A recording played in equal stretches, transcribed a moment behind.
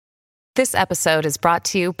This episode is brought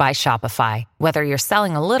to you by Shopify. Whether you're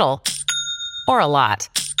selling a little or a lot,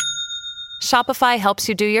 Shopify helps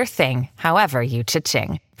you do your thing, however you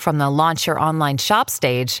cha-ching. From the launch your online shop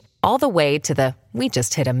stage, all the way to the we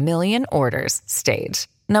just hit 1 million orders stage.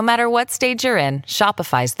 No matter what stage you're in,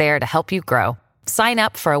 Shopify's there to help you grow. Sign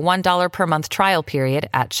up for a $1 per month trial period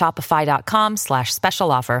at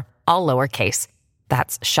shopify.com/special offer, all lowercase.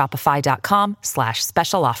 That's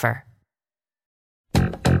shopify.com/special offer.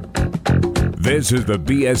 This is the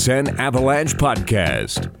BSN Avalanche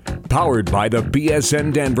Podcast, powered by the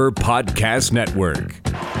BSN Denver Podcast Network.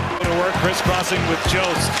 To work, crisscrossing with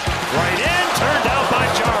Jost. Right in, turned out by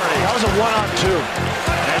Jari. That was a 1-on-2.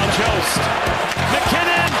 And Jost.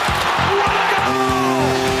 McKinnon! What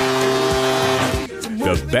a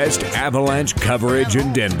goal! The best Avalanche coverage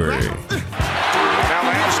in Denver. Now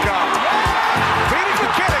Landeskog. Feeding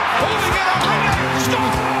McKinnon. Holding it up.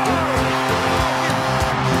 Stop!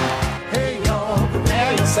 Hey, y'all,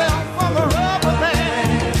 prepare yourself for the rubber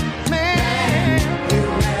band. Man, you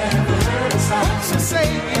never heard a sound to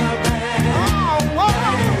say.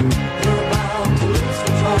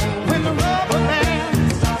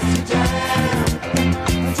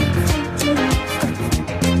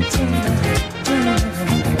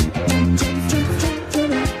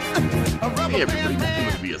 Hey everybody,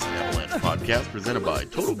 welcome to the BSN Avalanche Podcast presented by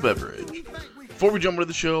Total Beverage. Before we jump into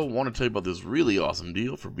the show, I want to tell you about this really awesome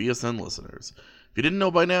deal for BSN listeners. If you didn't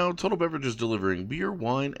know by now, Total Beverage is delivering beer,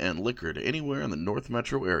 wine, and liquor to anywhere in the North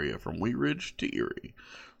Metro area from Wheat Ridge to Erie.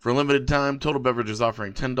 For a limited time, Total Beverage is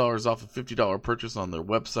offering $10 off a $50 purchase on their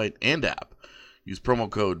website and app. Use promo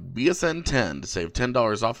code BSN10 to save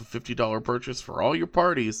 $10 off a $50 purchase for all your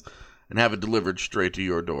parties and have it delivered straight to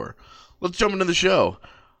your door. Let's jump into the show.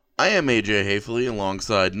 I am AJ Haefele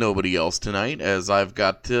alongside nobody else tonight, as I've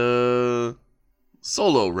got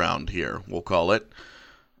solo round here, we'll call it.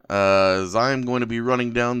 As I'm going to be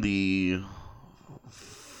running down the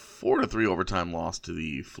 4-3 overtime loss to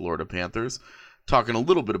the Florida Panthers, talking a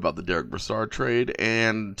little bit about the Derek Brassard trade,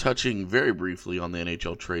 and touching very briefly on the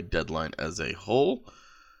NHL trade deadline as a whole.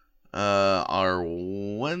 Our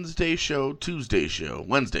Wednesday show.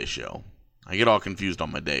 I get all confused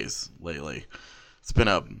on my days lately. It's been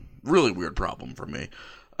a really weird problem for me.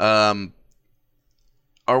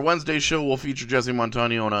 Our Wednesday show will feature Jesse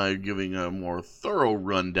Montano and I giving a more thorough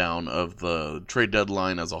rundown of the trade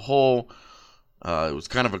deadline as a whole. It was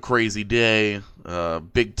kind of a crazy day.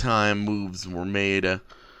 Big time moves were made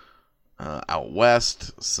out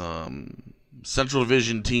west. Some Central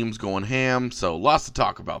Division teams going ham, so lots to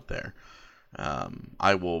talk about there.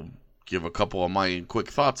 I will give a couple of my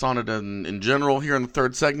quick thoughts on it in general here in the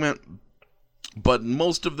third segment. But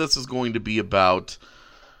most of this is going to be about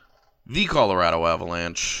the Colorado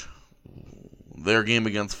Avalanche, their game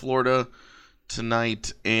against Florida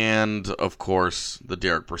tonight, and, of course, the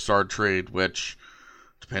Derek Brassard trade, which,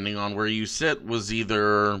 depending on where you sit, was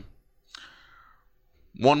either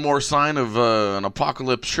one more sign of an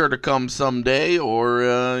apocalypse sure to come someday, or,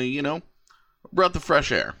 a breath of fresh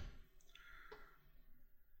air.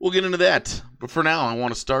 We'll get into that, but for now, I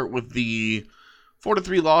want to start with the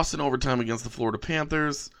 4-3 loss in overtime against the Florida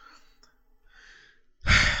Panthers.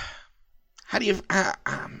 How do you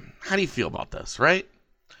feel about this, right?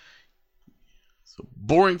 So,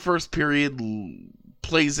 boring first period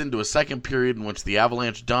plays into a second period in which the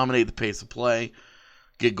Avalanche dominate the pace of play,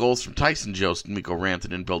 get goals from Tyson Jost and Mikko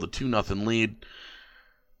Rantanen, build a 2-0 lead.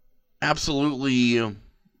 Absolutely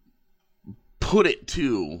put it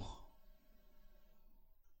to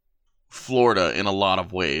Florida in a lot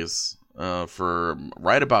of ways. For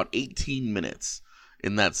right about 18 minutes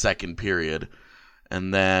in that second period.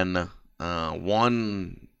 And then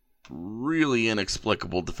one really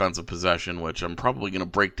inexplicable defensive possession, which I'm probably going to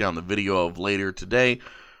break down the video of later today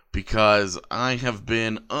because I have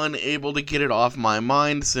been unable to get it off my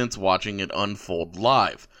mind since watching it unfold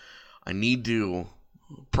live. I need to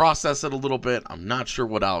process it a little bit. I'm not sure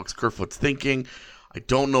what Alex Kerfoot's thinking. I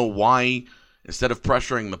don't know why, instead of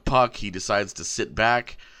pressuring the puck, he decides to sit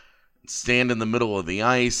back, stand in the middle of the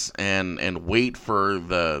ice, and wait for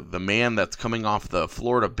the man that's coming off the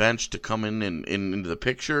Florida bench to come in and into the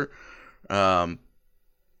picture. And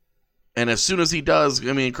as soon as he does,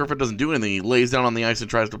 Kerfoot doesn't do anything. He lays down on the ice and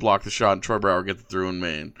tries to block the shot, and Troy Brouwer gets through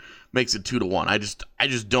and makes it 2-1. I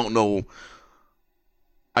just don't know.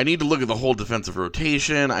 I need to look at the whole defensive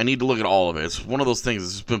rotation. I need to look at all of it. It's one of those things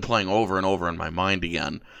that's just been playing over and over in my mind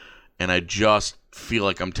again. And I just feel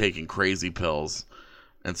like I'm taking crazy pills.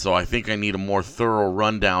 And so I think I need a more thorough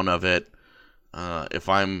rundown of it if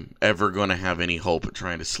I'm ever going to have any hope at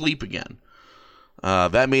trying to sleep again.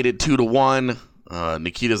 That made it 2-1.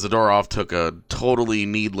 Nikita Zadorov took a totally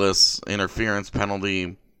needless interference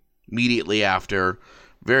penalty immediately after.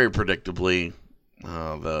 Very predictably,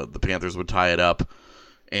 the Panthers would tie it up,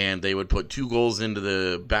 and they would put 2 goals into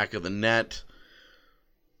the back of the net.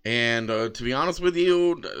 And to be honest with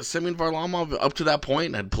you, Semyon Varlamov, up to that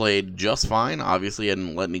point, had played just fine. Obviously,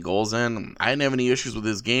 hadn't let any goals in. I didn't have any issues with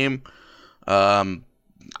his game. I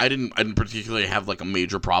didn't particularly have like a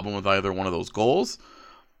major problem with either one of those goals,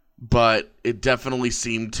 but it definitely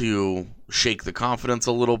seemed to shake the confidence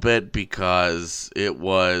a little bit because it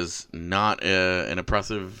was not an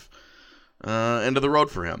impressive end of the road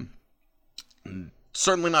for him.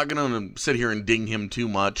 Certainly not going to sit here and ding him too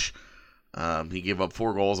much. He gave up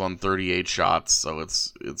 4 goals on 38 shots, so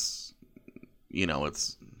it's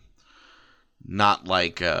not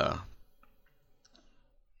like it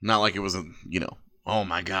was oh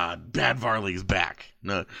my God, Bad Varley's back.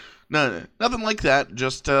 No, nothing like that.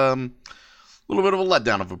 Just a little bit of a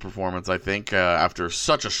letdown of a performance, I think, after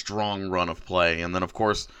such a strong run of play, and then of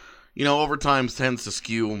course, overtime tends to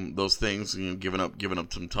skew those things. Giving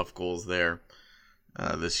up some tough goals there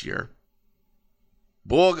this year.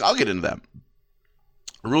 But I'll get into that.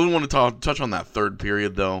 I really want to touch on that third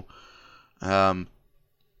period, though.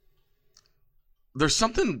 There's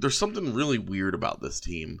something really weird about this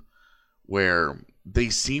team, where they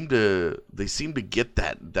seem to get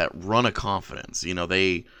that run of confidence.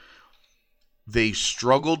 They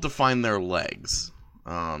struggled to find their legs.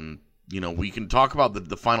 We can talk about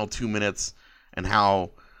the final 2 minutes and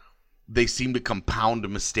how they seem to compound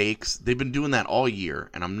mistakes. They've been doing that all year,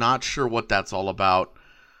 and I'm not sure what that's all about.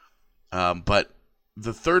 But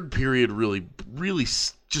the third period really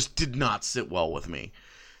just did not sit well with me.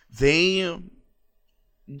 They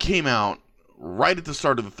came out right at the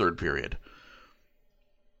start of the third period,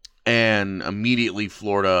 and immediately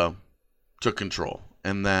Florida took control.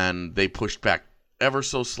 And then they pushed back ever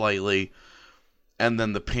so slightly. And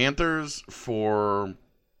then the Panthers, for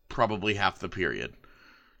probably half the period,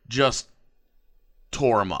 just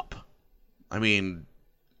tore them up. I mean,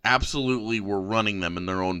 absolutely were running them in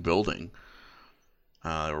their own building.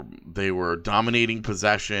 They were dominating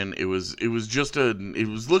possession. It was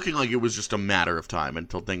looking like it was just a matter of time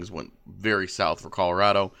until things went very south for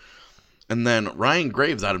Colorado. And then Ryan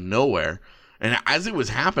Graves out of nowhere. And as it was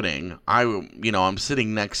happening, I'm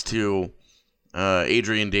sitting next to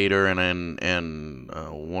Adrian Dater and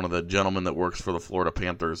one of the gentlemen that works for the Florida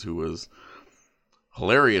Panthers, who was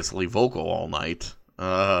hilariously vocal all night.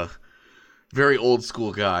 Very old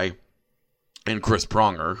school guy. And Chris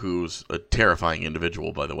Pronger, who's a terrifying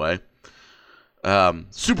individual, by the way.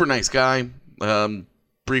 Super nice guy.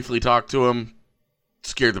 Briefly talked to him.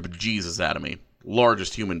 Scared the bejesus out of me.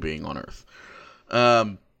 Largest human being on earth.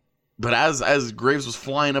 But as Graves was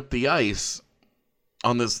flying up the ice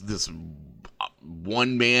on this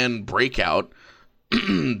one-man breakout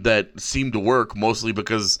that seemed to work, mostly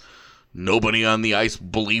because nobody on the ice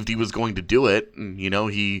believed he was going to do it. And,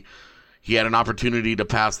 he had an opportunity to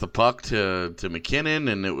pass the puck to McKinnon,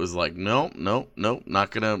 and it was like, no,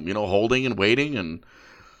 not going to, holding and waiting, and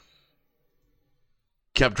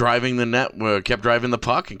kept driving the net, kept driving the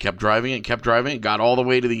puck, and kept driving it, got all the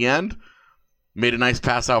way to the end, made a nice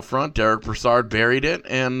pass out front. Derek Brassard buried it,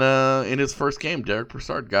 and in his first game, Derek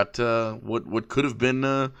Brassard got what could have been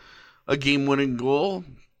a game-winning goal.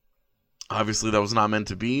 Obviously, that was not meant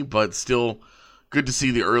to be, but still good to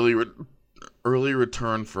see the early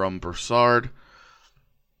return from Brassard.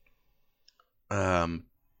 The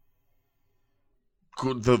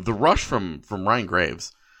rush from Ryan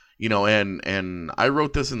Graves, and I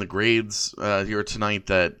wrote this in the grades here tonight,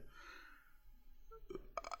 that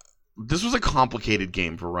this was a complicated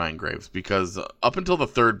game for Ryan Graves, because up until the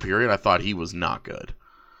third period, I thought he was not good.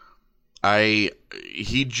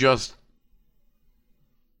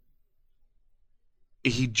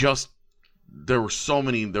 There were so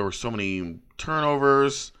many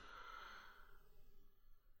turnovers,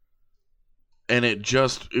 and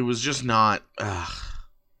it was just not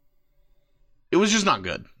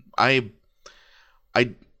good. I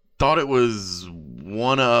thought it was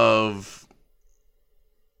one of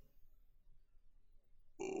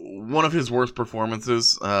his worst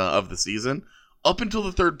performances of the season up until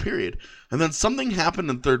the third period. And then something happened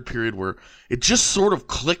in the third period where it just sort of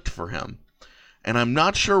clicked for him. And I'm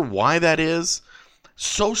not sure why that is.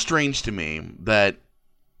 So strange to me that,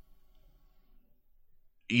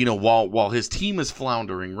 while his team is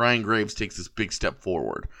floundering, Ryan Graves takes this big step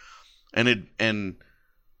forward. And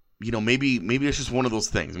maybe it's just one of those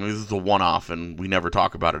things. Maybe this is a one-off and we never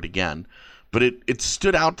talk about it again. But it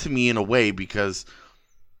stood out to me in a way, because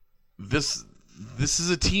this this is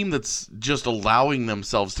a team that's just allowing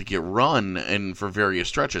themselves to get run and for various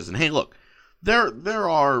stretches. And hey, look, there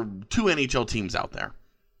are 2 NHL teams out there.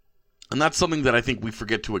 And that's something that I think we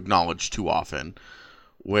forget to acknowledge too often,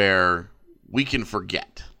 where we can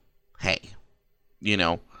forget, hey,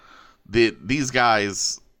 these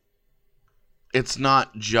guys, it's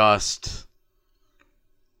not just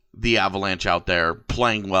the Avalanche out there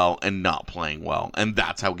playing well and not playing well, and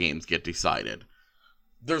that's how games get decided.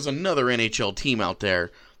 There's another NHL team out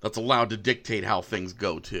there that's allowed to dictate how things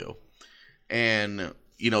go too. And,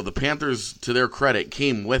 the Panthers, to their credit,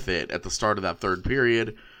 came with it at the start of that third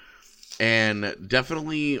period. And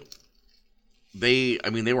definitely, they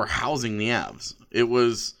were housing the Avs.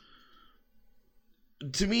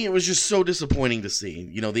 To me, it was just so disappointing to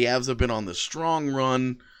see. The Avs have been on this strong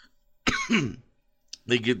run.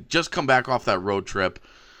 They just come back off that road trip.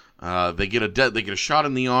 They get a shot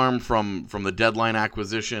in the arm from the deadline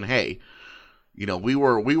acquisition. Hey, we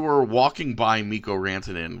were walking by Mikko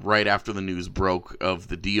Rantanen right after the news broke of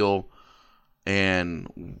the deal,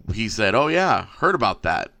 and he said, "Oh yeah, heard about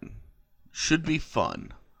that. Should be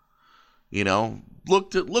fun."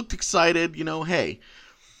 Looked excited. Hey.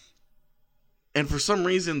 And for some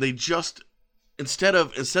reason, they just instead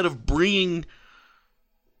of bringing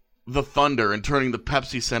the Thunder and turning the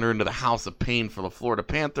Pepsi Center into the House of Pain for the Florida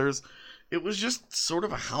Panthers, it was just sort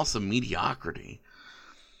of a house of mediocrity.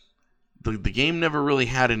 The game never really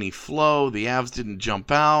had any flow. The Avs didn't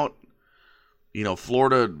jump out.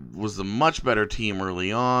 Florida was a much better team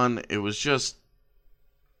early on. It was just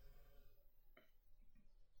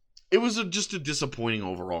a disappointing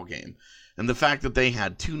overall game. And the fact that they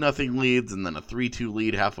had 2-0 leads and then a 3-2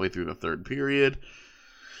 lead halfway through the third period.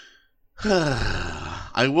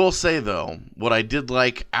 I will say, though, what I did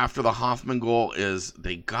like after the Hoffman goal is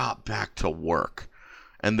they got back to work.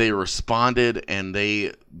 And they responded, and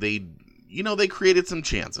they created some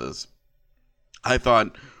chances. I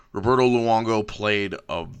thought Roberto Luongo played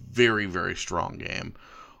a very, very strong game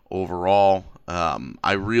overall.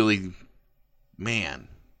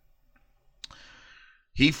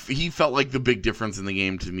 He felt like the big difference in the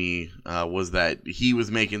game to me was that he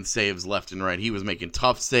was making saves left and right. He was making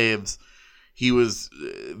tough saves. The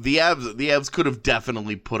Avs could have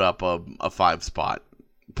definitely put up a 5 spot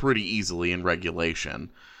pretty easily in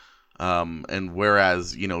regulation. And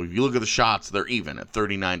whereas, if you look at the shots, they're even at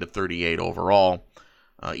 39-38 overall.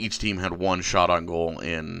 Each team had 1 shot on goal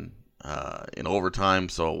in overtime,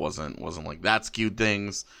 so it wasn't like that skewed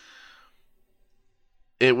things.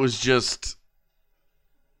 It was just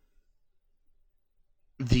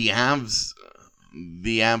the Avs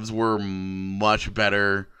were much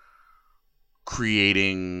better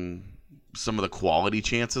creating some of the quality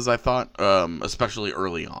chances, I thought, especially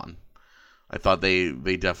early on. I thought they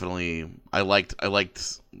definitely I liked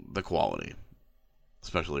the quality,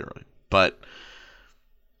 especially early. But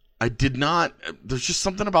I did not. There's just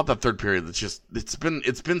something about that third period that's just it's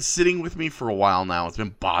been sitting with me for a while now. It's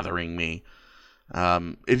been bothering me.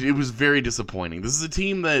 It was very disappointing. This is a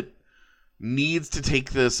team that needs to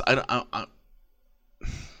take this. I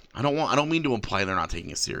don't mean to imply they're not taking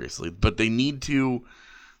it seriously, but they need to.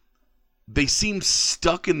 They seem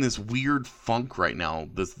stuck in this weird funk right now.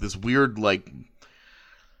 This weird, like,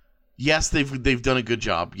 yes, they've done a good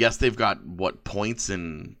job. Yes, they've got points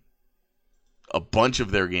in a bunch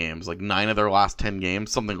of their games, like 9 of their last 10 games,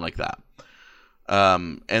 something like that.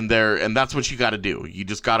 And that's what you got to do. You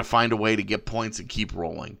just got to find a way to get points and keep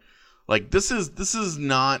rolling. Like this is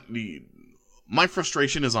not. My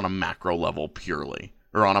frustration is on a macro level purely,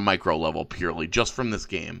 or on a micro level purely, just from this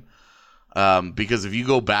game. Because if you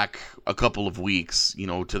go back a couple of weeks,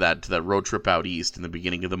 to that road trip out east in the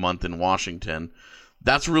beginning of the month in Washington,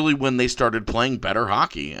 that's really when they started playing better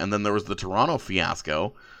hockey. And then there was the Toronto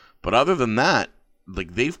fiasco. But other than that,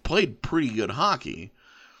 like, they've played pretty good hockey.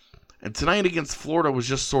 And tonight against Florida was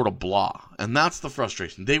just sort of blah. And that's the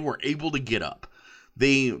frustration. They were able to get up.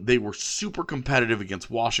 They were super competitive against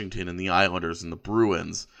Washington and the Islanders and the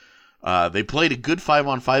Bruins. They played a good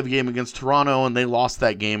 5-on-5 game against Toronto, and they lost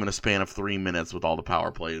that game in a span of 3 minutes with all the power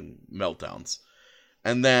play meltdowns.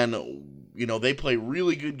 And then, they play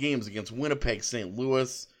really good games against Winnipeg, St.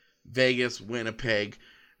 Louis, Vegas, Winnipeg.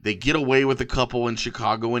 They get away with a couple in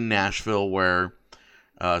Chicago and Nashville, where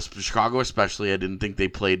Chicago especially, I didn't think they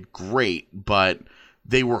played great, but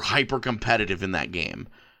they were hyper competitive in that game.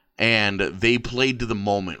 And they played to the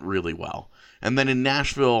moment really well. And then in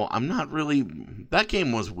Nashville, that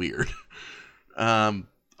game was weird. A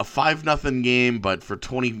 5-0 game, but for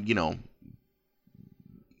 20,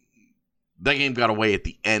 that game got away at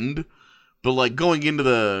the end. But like going into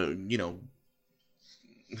the,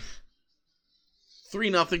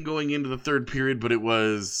 3-0 going into the third period, but that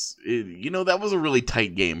was a really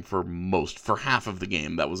tight game for half of the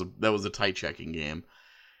game. That was a tight checking game.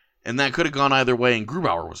 And that could have gone either way, and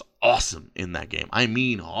Grubauer was awesome in that game. I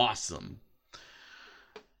mean, awesome.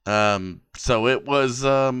 So it was,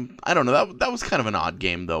 I don't know, that was kind of an odd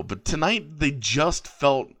game, though. But tonight, they just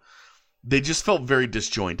felt very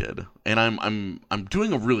disjointed. And I'm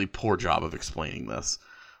doing a really poor job of explaining this,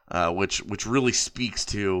 which really speaks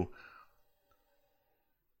to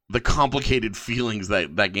the complicated feelings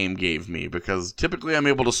that game gave me, because typically I'm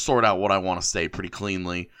able to sort out what I want to say pretty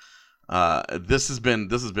cleanly. This has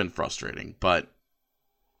been frustrating, but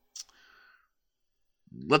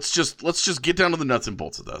let's just get down to the nuts and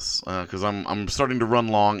bolts of this, because I'm starting to run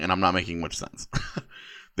long and I'm not making much sense.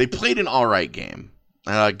 They played an all right game.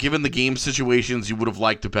 Given the game situations, you would have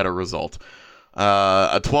liked a better result.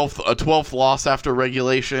 A 12th loss after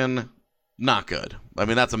regulation, not good. I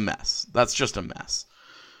mean, that's a mess. That's just a mess.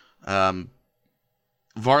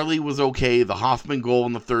 Varley was okay. The Hoffman goal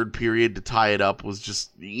in the third period to tie it up was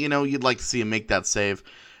just, you'd like to see him make that save.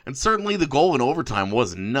 And certainly the goal in overtime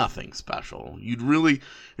was nothing special. And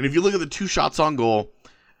if you look at the 2 shots on goal,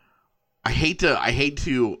 I hate to, the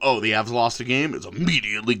Avs lost a game, it's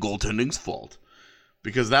immediately goaltending's fault.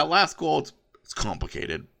 Because that last goal, it's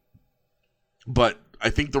complicated. But I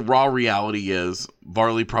think the raw reality is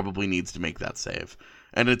Varley probably needs to make that save.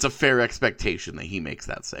 And it's a fair expectation that he makes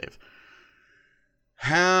that save.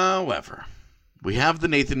 However, we have the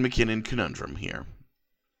Nathan MacKinnon conundrum here.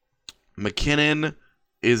 MacKinnon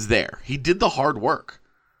is there. He did the hard work.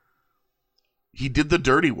 He did the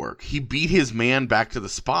dirty work. He beat his man back to the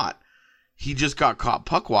spot. He just got caught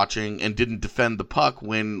puck watching and didn't defend the puck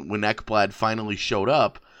when Ekblad finally showed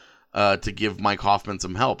up to give Mike Hoffman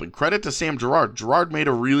some help. And credit to Sam Girard. Girard made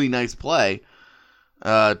a really nice play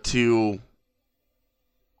to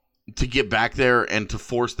get back there and to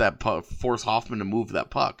force Hoffman to move that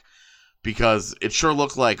puck, because it sure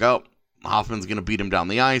looked like, Hoffman's going to beat him down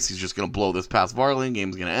the ice. He's just going to blow this past Varley and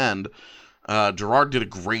game's going to end. Girard did a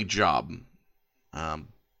great job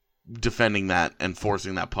defending that and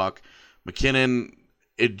forcing that puck. MacKinnon,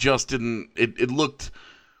 it just didn't,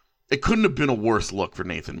 it couldn't have been a worse look for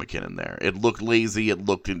Nathan MacKinnon there. It looked lazy. It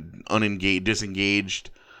looked unengaged,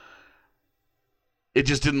 disengaged. It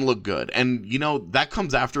just didn't look good. And, that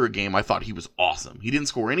comes after a game I thought he was awesome. He didn't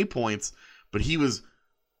score any points, but he was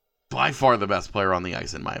by far the best player on the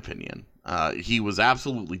ice, in my opinion. He was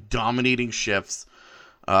absolutely dominating shifts.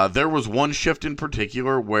 There was one shift in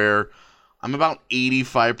particular where I'm about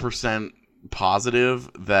 85%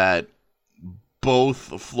 positive that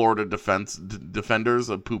both Florida defenders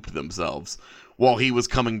pooped themselves while he was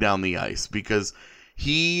coming down the ice, because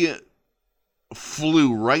he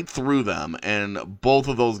flew right through them, and both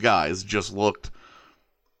of those guys just looked,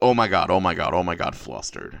 oh my God,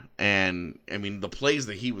 flustered. And, I mean, the plays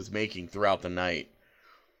that he was making throughout the night,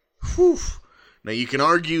 whew. Now, you can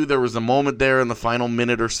argue there was a moment there in the final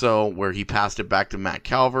minute or so where he passed it back to Matt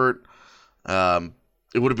Calvert.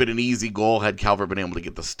 It would have been an easy goal had Calvert been able to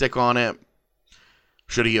get the stick on it.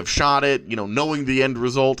 Should he have shot it? Knowing the end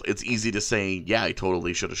result, it's easy to say, yeah, I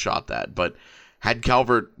totally should have shot that. But had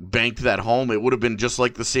Calvert banked that home, it would have been just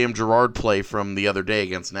like the Sam Girard play from the other day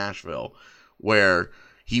against Nashville, where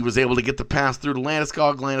he was able to get the pass through to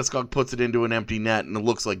Landeskog. Landeskog puts it into an empty net, and it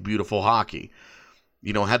looks like beautiful hockey.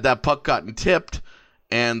 Had that puck gotten tipped,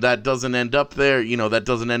 and that doesn't end up there, that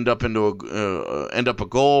doesn't end up a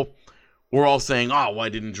goal, we're all saying, why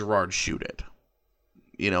didn't Girard shoot it?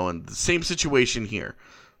 And the same situation here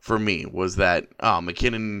for me was that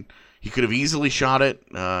MacKinnon, he could have easily shot it.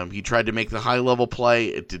 He tried to make the high-level play.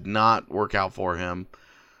 It did not work out for him.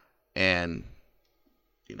 And,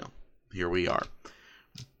 here we are.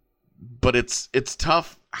 But it's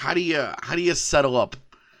tough. How do you settle up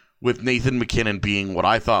with Nathan MacKinnon being what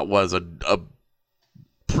I thought was a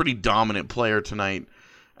pretty dominant player tonight,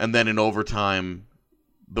 and then in overtime,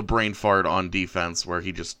 the brain fart on defense where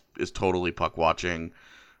he just is totally puck watching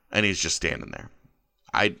and he's just standing there?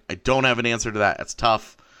 I don't have an answer to that. It's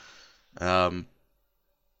tough. I'm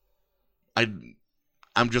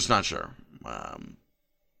just not sure.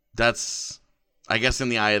 That's, I guess, in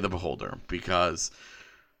the eye of the beholder, because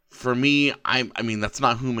for me, I mean, that's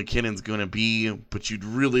not who MacKinnon's going to be, but you'd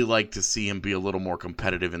really like to see him be a little more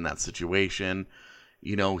competitive in that situation.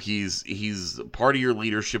 He's part of your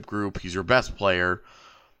leadership group. He's your best player.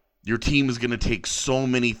 Your team is going to take so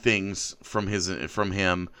many things from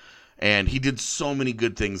him, and he did so many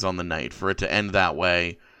good things on the night. For it to end that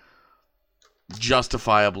way,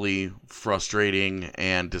 justifiably frustrating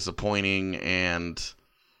and disappointing, and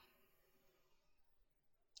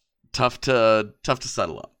tough to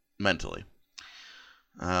settle up mentally.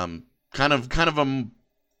 Kind of a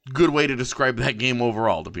good way to describe that game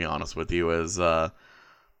overall, to be honest with you, is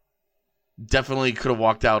definitely could have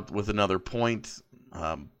walked out with another point.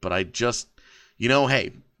 But I just,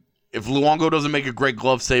 hey, if Luongo doesn't make a great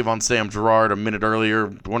glove save on Sam Girard a minute earlier,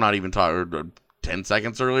 we're not even talking, 10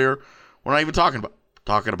 seconds earlier, we're not even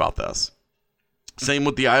talking about this. Same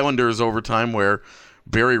with the Islanders overtime where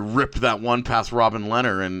Barry ripped that one past Robin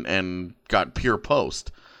Lehner and got pure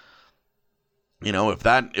post. If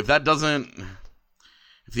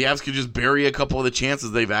the Avs could just bury a couple of the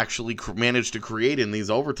chances they've actually managed to create in these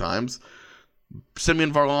overtimes,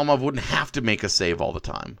 Semyon Varlamov wouldn't have to make a save all the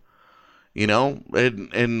time.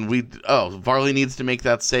 Varley needs to make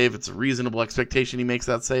that save. It's a reasonable expectation he makes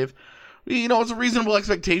that save. It's a reasonable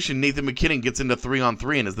expectation Nathan MacKinnon gets into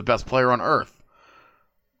 3-on-3 and is the best player on earth.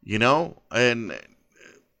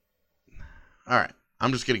 All right,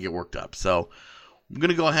 I'm just going to get worked up. So I'm going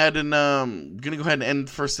to go ahead and end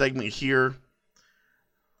the first segment here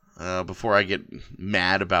before I get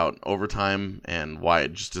mad about overtime and why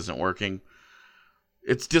it just isn't working.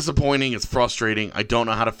 It's disappointing. It's frustrating. I don't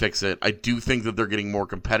know how to fix it. I do think that they're getting more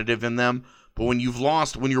competitive in them. But when you're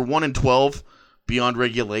 1-12 beyond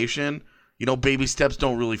regulation, baby steps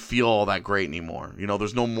don't really feel all that great anymore.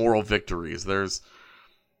 There's no moral victories.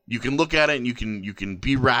 You can look at it and you can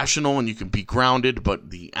be rational and you can be grounded, but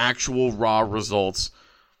the actual raw results,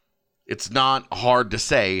 it's not hard to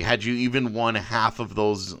say. Had you even won half of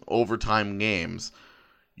those overtime games,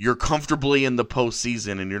 you're comfortably in the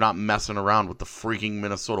postseason and you're not messing around with the freaking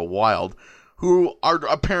Minnesota Wild, who are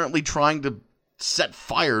apparently trying to set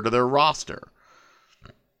fire to their roster.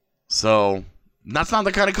 So that's not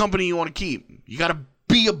the kind of company you want to keep. You got to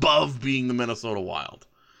be above being the Minnesota Wild.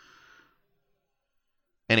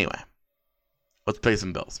 Anyway, let's pay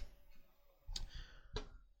some bills.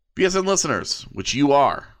 BSN listeners, which you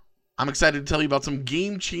are, I'm excited to tell you about some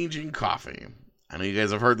game-changing coffee. I know you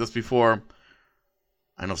guys have heard this before.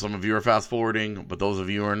 I know some of you are fast-forwarding, but those of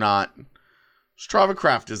you who are not, Strava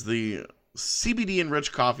Craft is the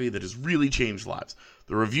CBD-enriched coffee that has really changed lives.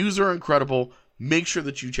 The reviews are incredible. Make sure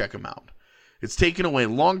that you check them out. It's taken away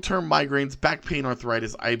long-term migraines, back pain,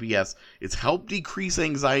 arthritis, IBS. It's helped decrease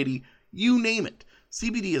anxiety, you name it.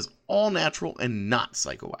 CBD is all natural and not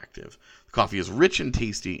psychoactive. The coffee is rich and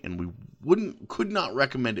tasty, and we could not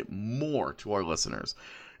recommend it more to our listeners.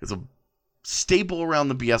 It's a staple around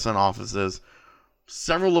the BSN offices.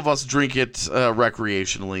 Several of us drink it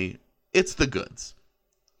recreationally. It's the goods.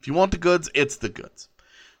 If you want the goods, it's the goods.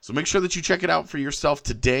 So make sure that you check it out for yourself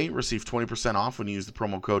today. Receive 20% off when you use the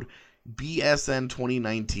promo code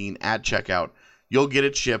BSN2019 at checkout. You'll get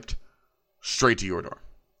it shipped straight to your door.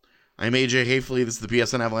 I'm AJ Haefele. This is the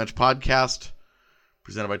BSN Avalanche Podcast,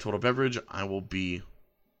 presented by Total Beverage. I will be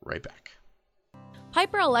right back.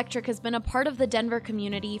 Piper Electric has been a part of the Denver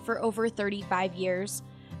community for over 35 years.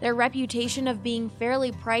 Their reputation of being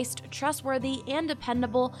fairly priced, trustworthy, and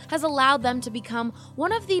dependable has allowed them to become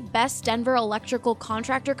one of the best Denver electrical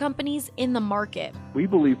contractor companies in the market. We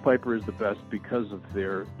believe Piper is the best because of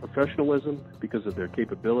their professionalism, because of their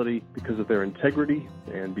capability, because of their integrity,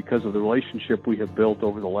 and because of the relationship we have built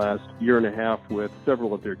over the last year and a half with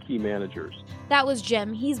several of their key managers. That was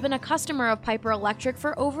Jim. He's been a customer of Piper Electric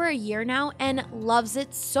for over a year now and loves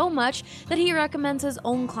it so much that he recommends his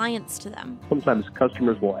own clients to them. Sometimes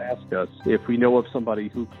customers will ask us if we know of somebody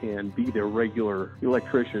who can be their regular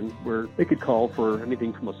electrician, where they could call for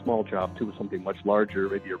anything from a small job to something much larger,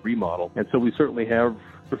 maybe a remodel. And so we certainly have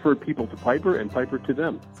referred people to Piper and Piper to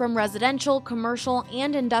them. From residential, commercial,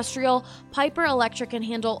 and industrial, Piper Electric can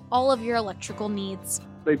handle all of your electrical needs.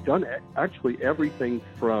 They've done actually everything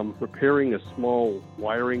from repairing a small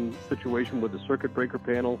wiring situation with the circuit breaker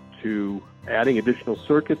panel to adding additional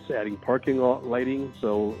circuits, adding parking lighting.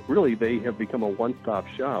 So really, they have become a one-stop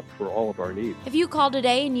shop for all of our needs. If you call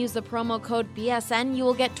today and use the promo code BSN, you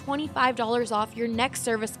will get $25 off your next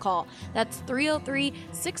service call. That's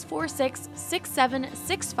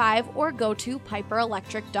 303-646-6765 or go to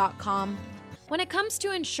piperelectric.com. When it comes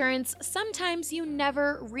to insurance, sometimes you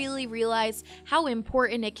never really realize how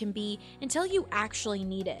important it can be until you actually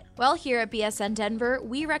need it. Well, here at BSN Denver,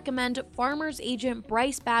 we recommend Farmers Agent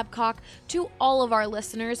Bryce Babcock to all of our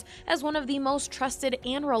listeners as one of the most trusted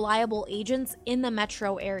and reliable agents in the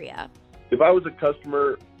metro area. If I was a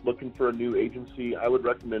customer looking for a new agency, I would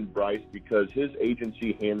recommend Bryce because his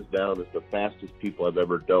agency, hands down, is the fastest people I've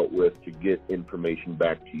ever dealt with to get information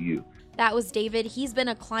back to you. That was David. He's been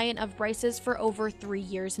a client of Bryce's for over 3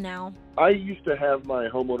 years now. I used to have my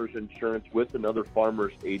homeowner's insurance with another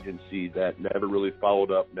farmer's agency that never really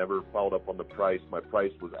followed up on the price. My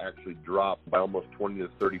price was actually dropped by almost 20 to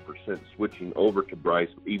 30% switching over to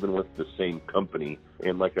Bryce, even with the same company.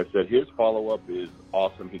 And like I said, his follow-up is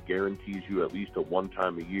awesome. He guarantees you at least a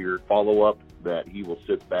one-time-a-year follow-up that he will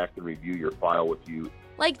sit back and review your file with you.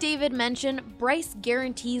 Like David mentioned, Bryce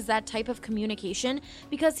guarantees that type of communication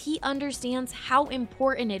because he understands how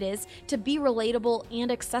important it is to be relatable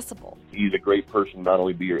and accessible. He's a great person not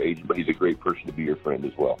only to be your agent, but he's a great person to be your friend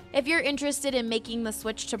as well. If you're interested in making the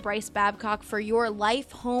switch to Bryce Babcock for your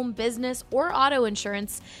life, home, business, or auto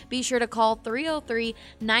insurance, be sure to call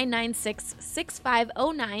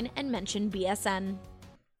 303-996-6509 and mention BSN.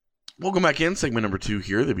 Welcome back in. Segment number 2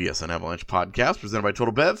 here, the BSN Avalanche Podcast, presented by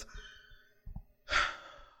Total Bev.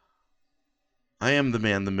 I am the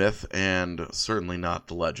man, the myth, and certainly not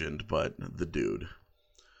the legend, but the dude.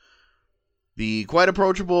 The quite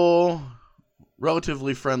approachable,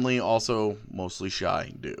 relatively friendly, also mostly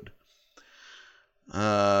shy dude.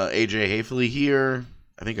 AJ Haefele here.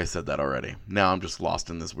 I think I said that already. Now I'm just lost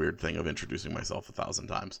in this weird thing of introducing myself 1,000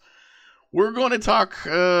 times. We're going to talk,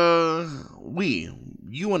 you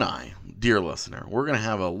and I, dear listener, we're going to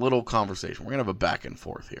have a little conversation. We're going to have a back and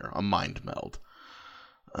forth here, a mind meld.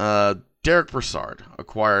 Derek Brassard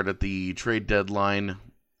acquired at the trade deadline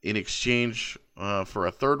in exchange for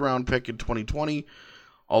a third-round pick in 2020,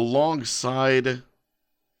 alongside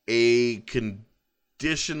a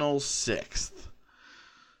conditional sixth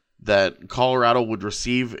that Colorado would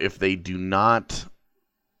receive if they do not,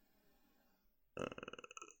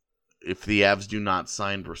 if the Avs do not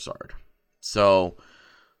sign Brassard. So,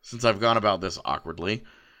 since I've gone about this awkwardly,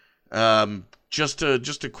 just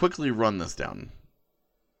to quickly run this down.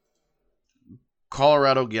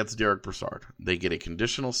 Colorado gets Derek Brassard. They get a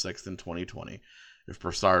conditional sixth in 2020. If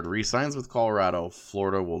Brassard re-signs with Colorado,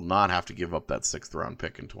 Florida will not have to give up that sixth-round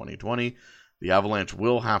pick in 2020. The Avalanche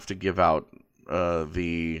will have to give out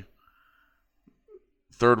the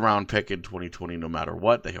third-round pick in 2020 no matter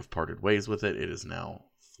what. They have parted ways with it. It is now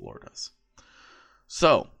Florida's.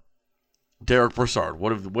 So, Derek Brassard,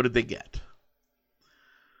 what did they get?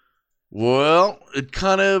 Well, it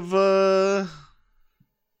kind of...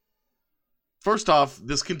 First off,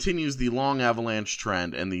 this continues the long Avalanche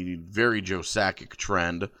trend and the very Joe Sakic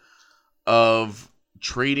trend of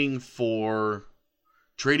trading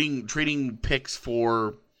picks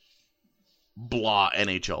for blah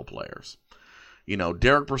NHL players. You know,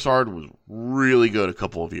 Derek Brassard was really good a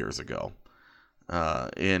couple of years ago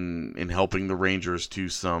in helping the Rangers to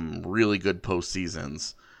some really good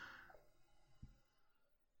postseasons.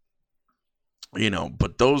 You know,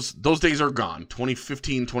 but those days are gone.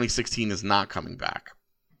 2015, 2016 is not coming back.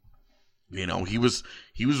 You know, he was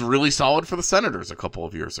really solid for the Senators a couple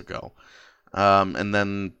of years ago. And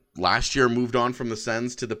then last year moved on from the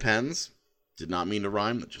Sens to the Pens. Did not mean to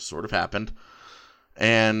rhyme. That just sort of happened.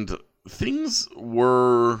 And things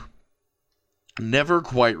were never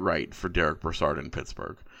quite right for Derek Brassard in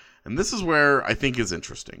Pittsburgh. And this is where I think is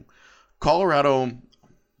interesting. Colorado...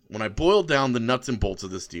 When I boiled down the nuts and bolts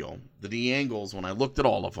of this deal, the angles, when I looked at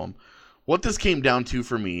all of them, what this came down to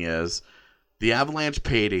for me is the Avalanche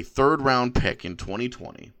paid a third-round pick in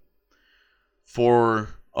 2020 for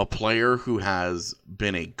a player who has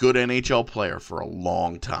been a good NHL player for a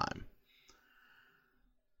long time,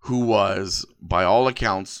 who was, by all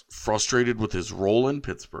accounts, frustrated with his role in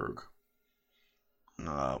Pittsburgh,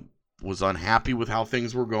 was unhappy with how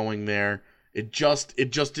things were going there. It just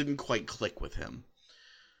didn't quite click with him.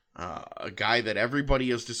 A guy that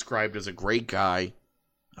everybody has described as a great guy,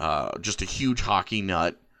 just a huge hockey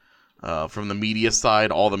nut. From the media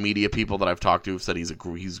side, all the media people that I've talked to have said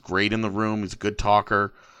he's great in the room. He's a good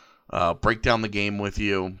talker. Break down the game with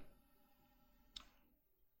you.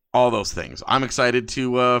 All those things. I'm excited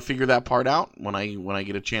to figure that part out when I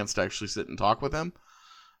get a chance to actually sit and talk with him.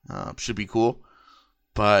 Should be cool.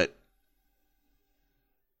 But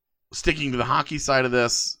sticking to the hockey side of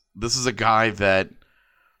this is a guy that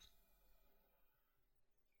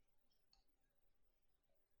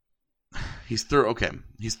he's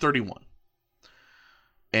 31.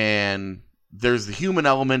 And there's the human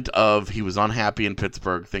element of he was unhappy in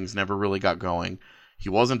Pittsburgh. Things never really got going. He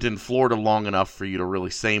wasn't in Florida long enough for you to really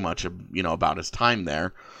say much, about his time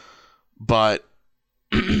there. But,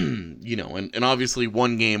 and obviously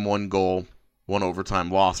 1 game, 1 goal, 1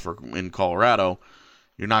 overtime loss in Colorado,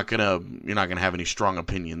 you're not gonna have any strong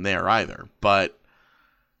opinion there either. But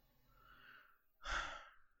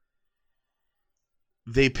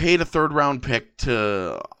they paid a third-round pick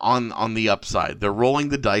on the upside. They're rolling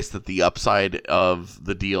the dice that the upside of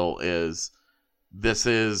the deal is this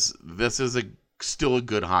is still a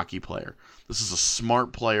good hockey player. This is a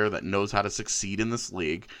smart player that knows how to succeed in this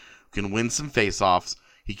league, can win some faceoffs.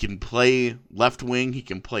 He can play left wing. He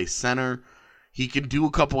can play center. He can do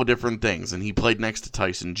a couple of different things, and he played next to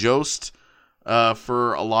Tyson Jost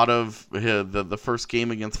for a lot of the first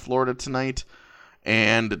game against Florida tonight.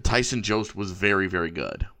 And Tyson Jost was very, very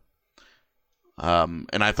good. And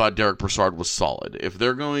I thought Derek Brassard was solid. If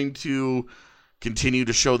they're going to continue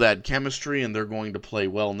to show that chemistry and they're going to play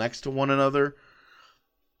well next to one another,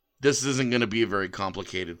 this isn't going to be a very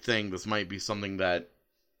complicated thing. This might be something that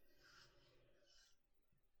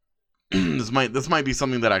this might be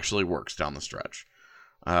something that actually works down the stretch.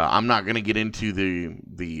 I'm not going to get into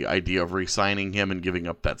the idea of re-signing him and giving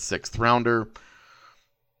up that 6th rounder.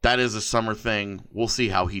 That is a summer thing. We'll see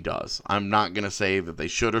how he does. I'm not going to say that they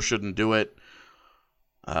should or shouldn't do it.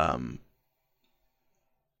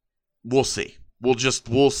 We'll see.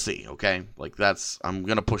 We'll see, okay? Like I'm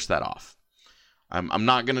going to push that off. I'm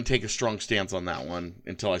not going to take a strong stance on that one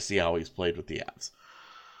until I see how he's played with the Avs.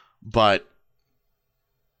 But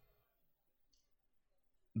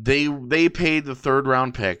they paid the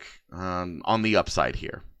 3rd-round pick on the upside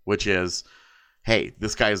here, which is, hey,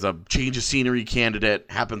 this guy is a change of scenery candidate.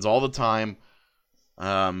 Happens all the time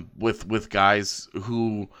with guys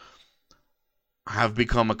who have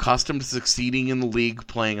become accustomed to succeeding in the league,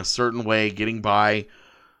 playing a certain way, getting by,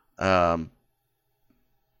 doing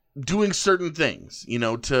certain things,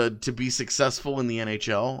 to be successful in the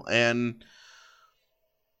NHL. And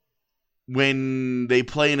when they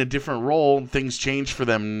play in a different role, things change for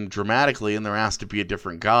them dramatically, and they're asked to be a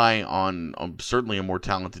different guy on certainly a more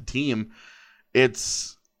talented team. It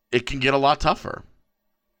can get a lot tougher.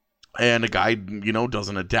 And a guy,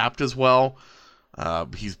 doesn't adapt as well.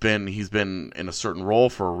 He's been in a certain role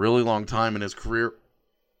for a really long time in his career,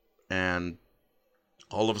 and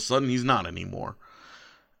all of a sudden he's not anymore.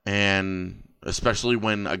 And especially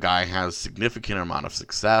when a guy has significant amount of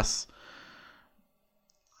success,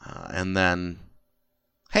 and then,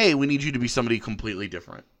 hey, we need you to be somebody completely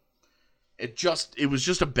different. It was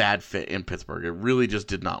just a bad fit in Pittsburgh. It really just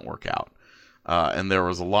did not work out. And there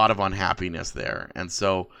was a lot of unhappiness there. And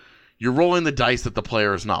so you're rolling the dice that the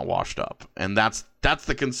player is not washed up. And that's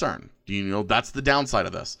the concern. That's the downside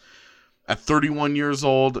of this. At 31 years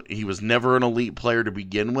old, he was never an elite player to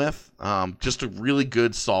begin with. Just a really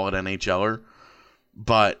good, solid NHLer,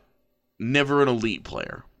 but never an elite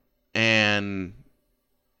player. And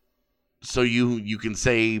so you can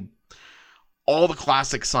say all the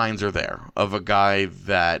classic signs are there of a guy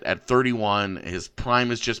that at 31, his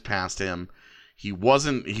prime is just past him. He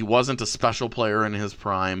wasn't a special player in his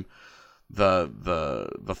prime.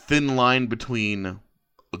 The thin line between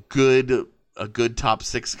a good top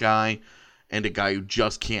 6 guy and a guy who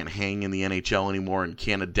just can't hang in the NHL anymore and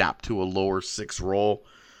can't adapt to a lower 6 role,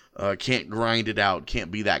 can't grind it out,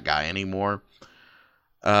 can't be that guy anymore.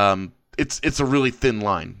 It's a really thin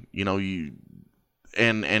line,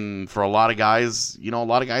 and for a lot of guys, a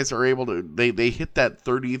lot of guys are able to, they hit that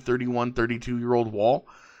 30, 31, 32-year-old wall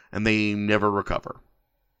and they never recover.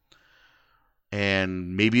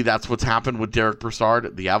 And maybe that's what's happened with Derek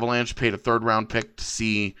Brassard. The Avalanche paid a 3rd-round pick to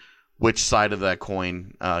see which side of that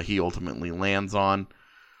coin he ultimately lands on.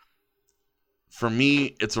 For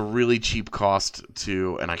me, it's a really cheap cost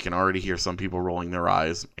and I can already hear some people rolling their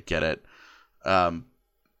eyes. I get it.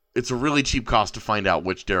 It's a really cheap cost to find out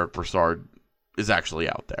which Derek Brassard is actually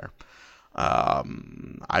out there.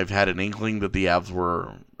 I've had an inkling that the Avs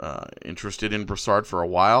were interested in Brassard for a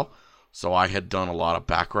while, so I had done a lot of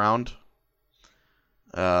background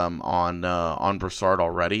on Brassard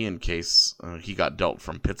already in case he got dealt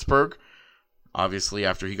from Pittsburgh. Obviously,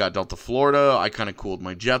 after he got dealt to Florida, I kind of cooled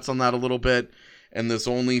my jets on that a little bit, and this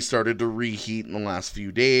only started to reheat in the last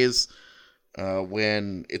few days.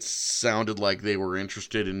 When it sounded like they were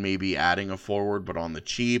interested in maybe adding a forward, but on the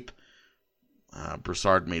cheap.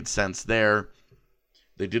 Brassard made sense there.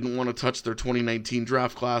 They didn't want to touch their 2019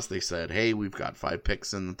 draft class. They said, hey, we've got 5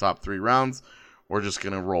 picks in the top 3 rounds. We're just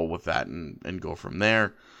going to roll with that and go from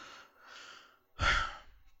there.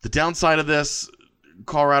 The downside of this,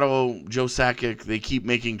 Colorado, Joe Sakic, they keep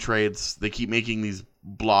making trades. They keep making these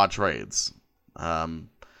blah trades.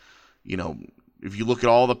 If you look at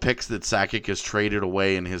all the picks that Sakic has traded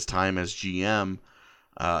away in his time as GM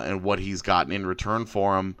and what he's gotten in return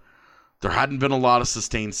for him, there hadn't been a lot of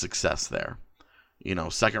sustained success there.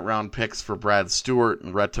 2nd-round picks for Brad Stewart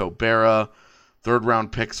and Reto Berra,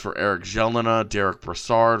 3rd-round picks for Eric Jelena, Derek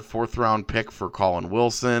Brassard, 4th-round pick for Colin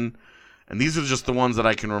Wilson, and these are just the ones that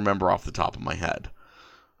I can remember off the top of my head.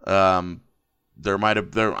 I'm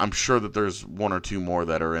sure that there's one or two more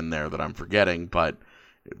that are in there that I'm forgetting, but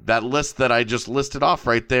that list that I just listed off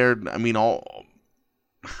right there, I mean, all,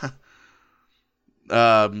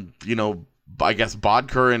 I guess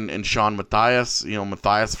Bodker and Sean Matthias,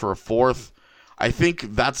 Matthias for a fourth. I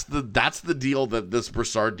think that's the deal that this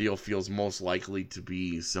Brassard deal feels most likely to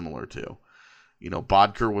be similar to.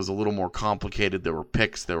 Bodker was a little more complicated. There were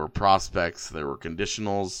picks, there were prospects, there were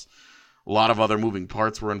conditionals. A lot of other moving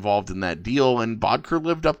parts were involved in that deal, and Bodker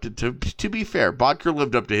lived up to be fair, Bodker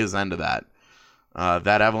lived up to his end of that.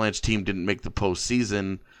 That Avalanche team didn't make the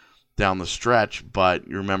postseason down the stretch, but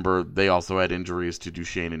you remember they also had injuries to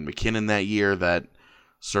Duchesne and McKinnon that year that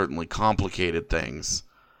certainly complicated things.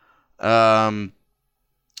 But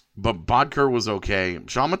Bodker was okay.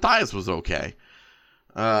 Sean Matthias was okay.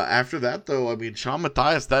 After that, though, I mean, Sean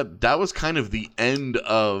Matthias, that was kind of the end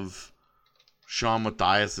of Sean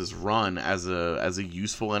Matthias's run as a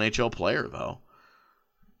useful NHL player, though.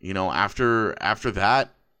 After that,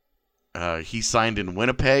 he signed in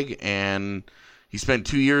Winnipeg, and he spent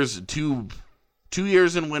 2 years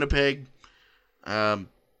in Winnipeg.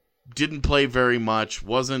 Didn't play very much.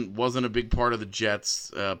 Wasn't a big part of the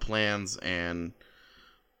Jets' plans, and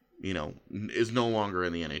is no longer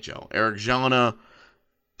in the NHL. Eric Jalina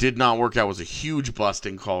did not work out. Was a huge bust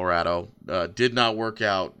in Colorado. Did not work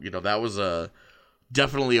out. That was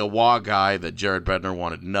definitely a WA guy that Jared Bednar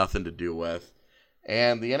wanted nothing to do with.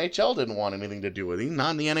 And the NHL didn't want anything to do with him. He's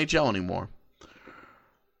not in the NHL anymore.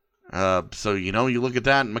 So, you look at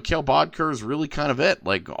that, and Mikhail Bodker is really kind of it.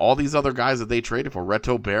 Like, all these other guys that they traded for.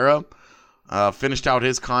 Reto Berra finished out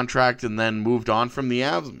his contract and then moved on from the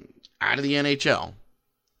Avs out of the NHL.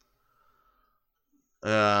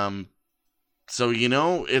 So,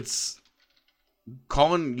 it's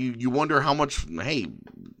Colin, you wonder how much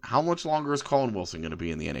longer is Colin Wilson going to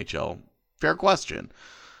be in the NHL? Fair question.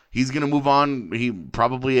 He's going to move on. He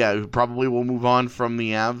probably will move on from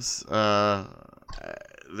the Avs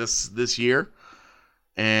this year,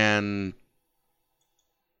 and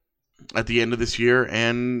at the end of this year.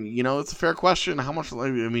 And it's a fair question. How much? I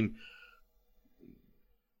mean,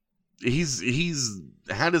 he's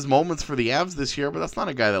had his moments for the Avs this year, but that's not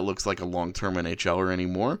a guy that looks like a long-term NHLer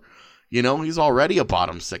anymore. He's already a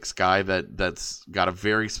bottom six guy that's got a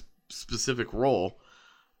very specific role,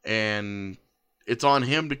 and it's on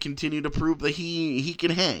him to continue to prove that he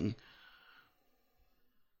can hang.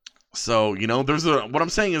 So, what I'm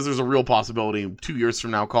saying is there's a real possibility 2 years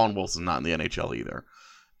from now Colin Wilson's not in the NHL either.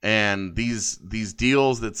 And these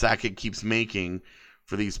deals that Sakic keeps making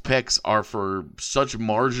for these picks are for such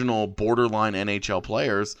marginal borderline NHL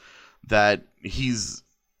players that the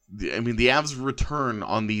Avs' return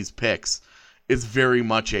on these picks is very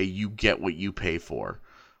much a you get what you pay for.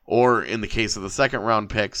 Or in the case of the second round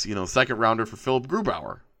picks, second rounder for Philip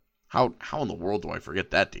Grubauer. How in the world do I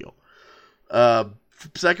forget that deal?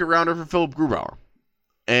 Second rounder for Philip Grubauer.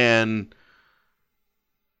 And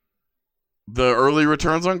the early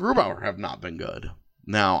returns on Grubauer have not been good.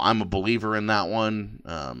 Now, I'm a believer in that one.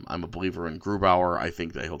 I'm a believer in Grubauer. I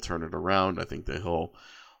think that he'll turn it around. I think that he'll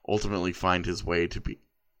ultimately find his way to be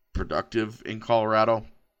productive in Colorado.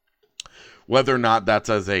 Whether or not that's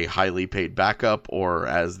as a highly paid backup or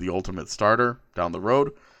as the ultimate starter down the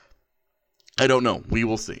road, I don't know. We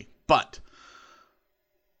will see. But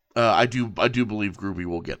I do believe Gruby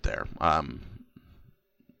will get there.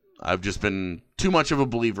 I've just been too much of a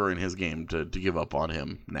believer in his game to give up on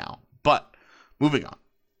him now. But moving on.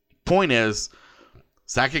 Point is,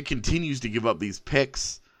 Sakic continues to give up these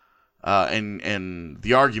picks and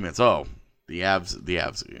the arguments. Oh, the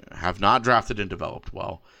Avs have not drafted and developed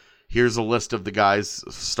well. Here's a list of the guys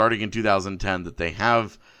starting in 2010 that they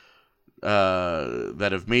have that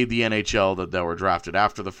have made the NHL that were drafted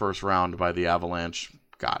after the first round by the Avalanche.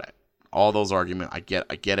 Got it. All those arguments. I get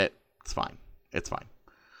it. It's fine. It's fine.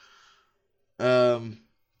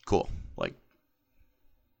 Cool. Like,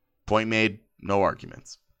 point made, no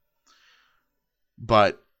arguments.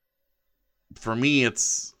 But for me,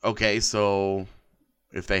 it's okay. So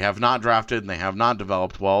if they have not drafted and they have not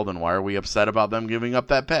developed well, then why are we upset about them giving up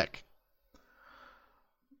that pick?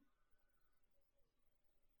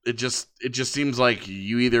 It just seems like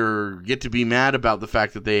you either get to be mad about the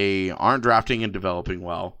fact that they aren't drafting and developing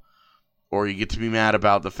well, or you get to be mad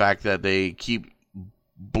about the fact that they keep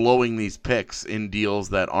blowing these picks in deals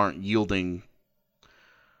that aren't yielding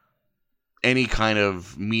any kind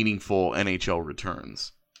of meaningful NHL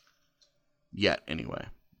returns yet, anyway.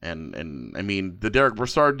 And I mean, the Derek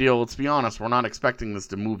Brassard deal, let's be honest, we're not expecting this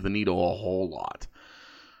to move the needle a whole lot.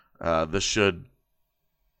 This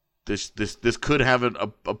could have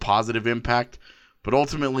a positive impact, But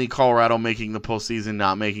ultimately, Colorado making the postseason,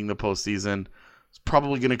 not making the postseason, it's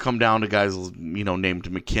probably going to come down to guys, named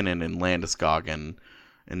McKinnon and Landeskog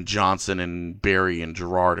and Johnson and Barry and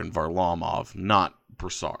Girard and Varlamov, not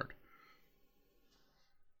Brassard.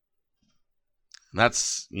 And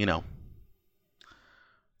that's,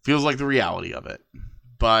 feels like the reality of it.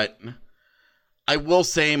 But I will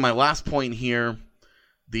say my last point here,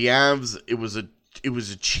 the Avs, it was a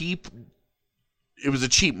cheap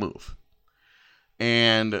move.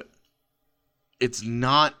 And it's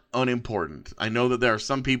not unimportant. I know that there are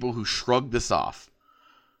some people who shrug this off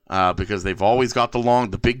because they've always got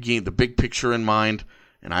the big game, the big picture in mind,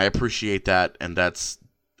 and I appreciate that. And it's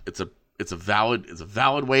a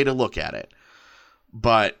valid way to look at it.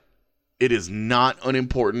 But it is not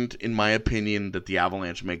unimportant, in my opinion, that the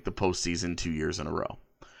Avalanche make the postseason 2 years in a row.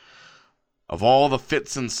 Of all the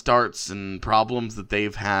fits and starts and problems that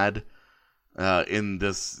they've had in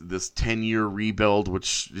this 10-year rebuild,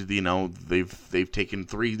 which they've taken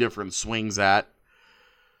 3 different swings at,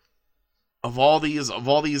 of all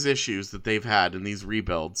these issues that they've had in these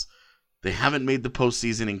rebuilds, they haven't made the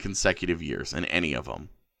postseason in consecutive years in any of them.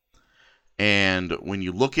 And when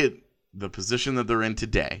you look at the position that they're in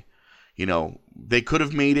today, they could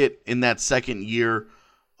have made it in that second year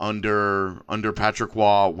under Patrick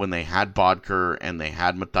Waugh when they had Bodker and they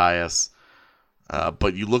had Matthias.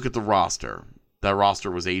 But you look at the roster. That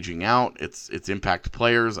roster was aging out. It's impact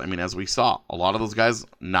players. I mean, as we saw, a lot of those guys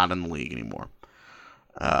not in the league anymore.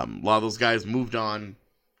 A lot of those guys moved on.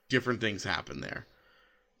 Different things happened there.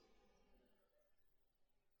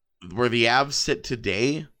 Where the Avs sit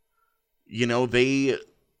today, they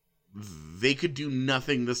could do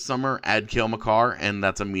nothing this summer, add Cale Makar, and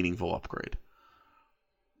that's a meaningful upgrade.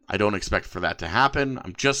 I don't expect for that to happen.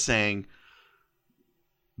 I'm just saying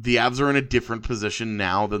the Avs are in a different position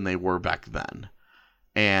now than they were back then.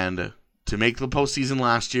 And to make the postseason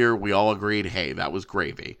last year, we all agreed, hey, that was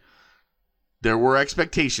gravy. There were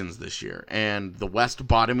expectations this year, and the West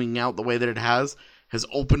bottoming out the way that it has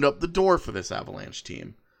opened up the door for this Avalanche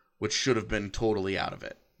team, which should have been totally out of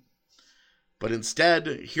it. But instead,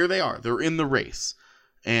 here they are. They're in the race.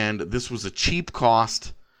 And this was a cheap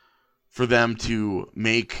cost for them to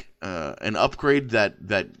make an upgrade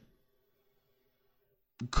that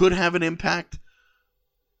could have an impact.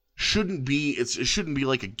 It shouldn't be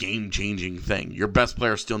like a game-changing thing. Your best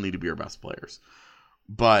players still need to be your best players.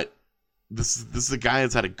 But this is a guy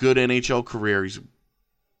that's had a good NHL career. He's a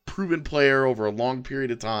proven player over a long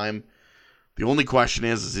period of time. The only question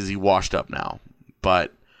is he washed up now?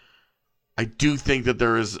 But I do think that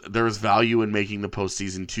there is value in making the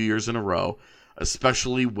postseason 2 years in a row,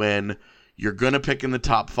 especially when you're going to pick in the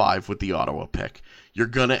top 5 with the Ottawa pick. You're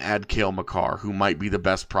going to add Cale Makar, who might be the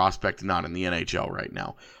best prospect not in the NHL right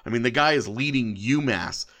now. I mean, the guy is leading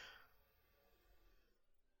UMass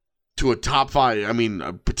to a top 5. I mean,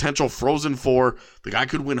 a potential Frozen 4. The guy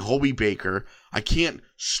could win Hobey Baker. I can't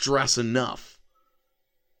stress enough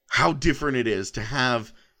how different it is to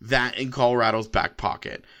have that in Colorado's back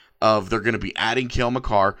pocket. They're going to be adding Cale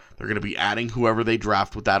Makar. They're going to be adding whoever they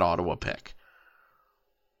draft with that Ottawa pick.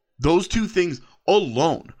 Those two things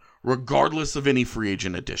alone, regardless of any free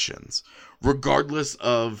agent additions, regardless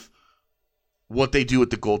of what they do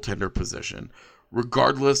at the goaltender position,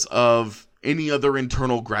 regardless of any other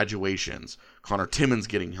internal graduations, Connor Timmins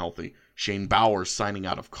getting healthy, Shane Bowers signing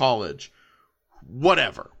out of college,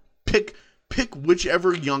 whatever. Pick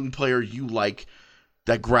whichever young player you like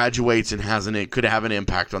that graduates and could have an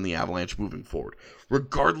impact on the Avalanche moving forward.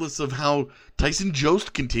 Regardless of how Tyson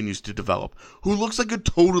Jost continues to develop, who looks like a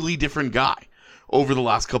totally different guy over the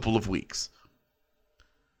last couple of weeks.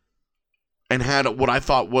 And had what I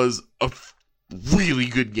thought was a really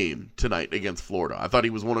good game tonight against Florida. I thought he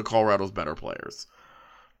was one of Colorado's better players.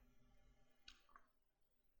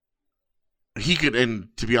 He could, and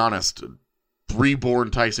to be honest, reborn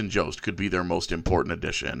Tyson Jost could be their most important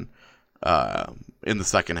addition in the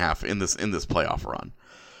second half in this playoff run.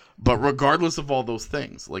 But regardless of all those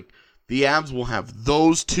things, like the Avs will have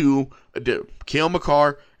those two, Cale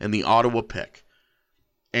Makar and the Ottawa pick,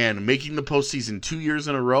 and making the postseason 2 years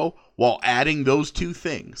in a row while adding those two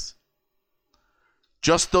things.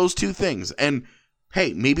 Just those two things. And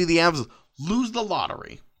hey, maybe the Avs lose the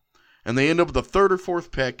lottery and they end up with the third or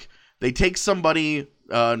fourth pick. They take somebody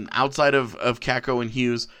outside of Kakko and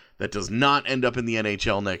Hughes that does not end up in the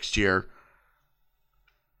NHL next year.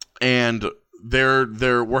 And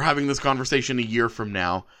we're having this conversation a year from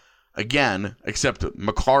now. Again, except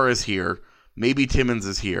Makar is here. Maybe Timmins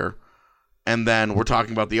is here. And then we're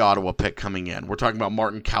talking about the Ottawa pick coming in. We're talking about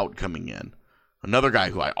Martin Kaut coming in. Another guy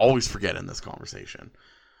who I always forget in this conversation.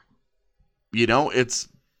 You know, it's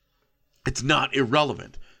It's not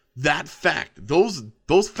irrelevant. That fact, those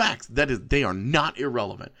facts, they are not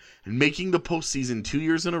irrelevant. And making the postseason 2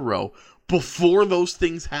 years in a row before those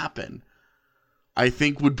things happen, I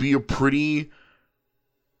think would be a pretty.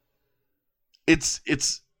 It's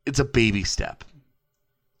a baby step.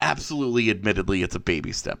 Absolutely, admittedly, it's a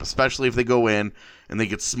baby step, especially if they go in and they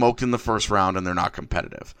get smoked in the first round and they're not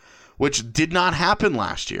competitive, which did not happen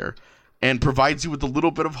last year, and provides you with a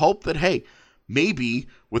little bit of hope that, hey, maybe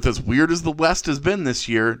with as weird as the West has been this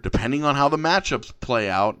year, depending on how the matchups play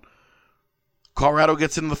out, Colorado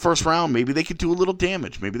gets into the first round. Maybe they could do a little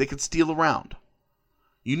damage. Maybe they could steal a round.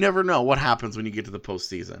 You never know what happens when you get to the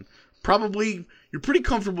postseason. Probably, you're pretty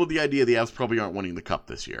comfortable with the idea the Avs probably aren't winning the Cup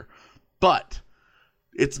this year. But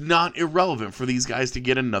it's not irrelevant for these guys to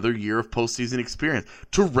get another year of postseason experience,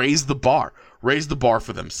 to raise the bar. Raise the bar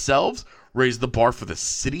for themselves, raise the bar for the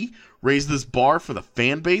city, raise this bar for the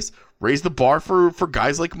fan base, raise the bar for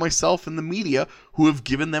guys like myself in the media who have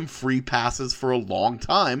given them free passes for a long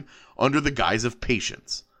time under the guise of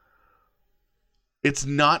patience. It's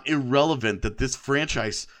not irrelevant that this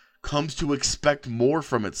franchise comes to expect more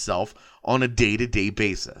from itself on a day-to-day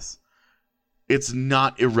basis. It's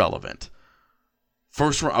not irrelevant.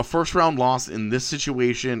 A first-round loss in this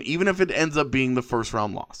situation, even if it ends up being the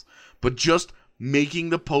first-round loss, but just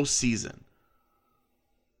making the postseason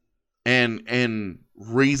and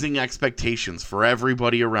raising expectations for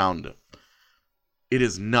everybody around it, it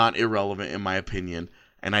is not irrelevant in my opinion.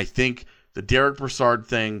 And I think the Derek Brassard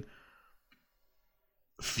thing,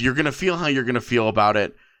 you're going to feel how you're going to feel about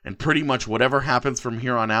it, and pretty much whatever happens from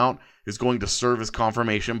here on out is going to serve as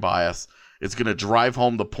confirmation bias. It's going to drive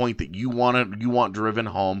home the point that you want driven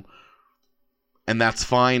home, and that's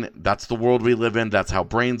fine. That's the world we live in. That's how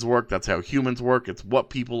brains work. That's how humans work. It's what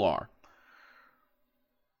people are.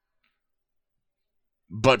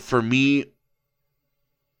 But for me,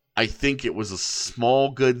 I think it was a small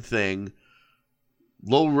good thing.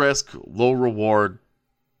 Low risk, low reward,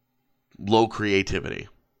 low creativity.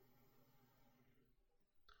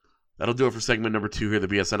 That'll do it for segment number 2 here, the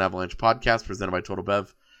BSN Avalanche Podcast, presented by Total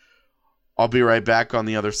Bev. I'll be right back on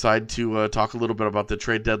the other side to talk a little bit about the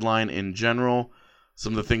trade deadline in general,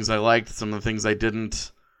 some of the things I liked, some of the things I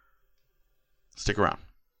didn't. Stick around.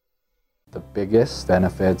 The biggest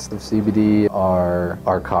benefits of CBD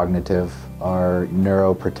are cognitive, are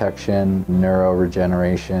neuroprotection,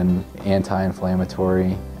 neuroregeneration,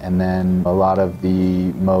 anti-inflammatory, and then a lot of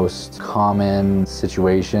the most common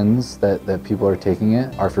situations that people are taking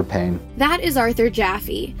it are for pain. That is Arthur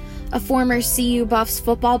Jaffe, a former CU Buffs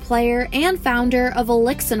football player and founder of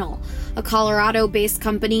Elixinol, a Colorado-based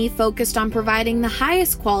company focused on providing the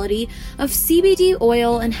highest quality of CBD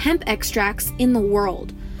oil and hemp extracts in the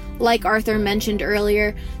world. Like Arthur mentioned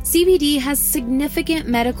earlier, CBD has significant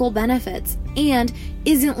medical benefits and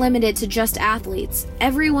isn't limited to just athletes.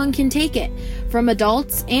 Everyone can take it, from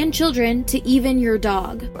adults and children to even your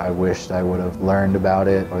dog. I wished I would have learned about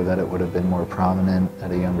it, or that it would have been more prominent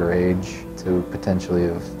at a younger age, to potentially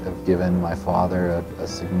have given my father a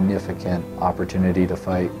significant opportunity to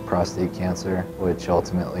fight prostate cancer, which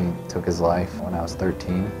ultimately took his life when I was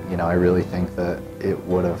 13. I really think that it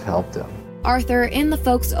would have helped him. Arthur and the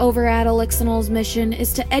folks over at Elixinol's mission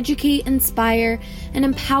is to educate, inspire, and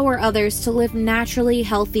empower others to live naturally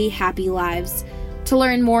healthy, happy lives. To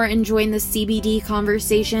learn more and join the CBD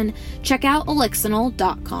conversation, check out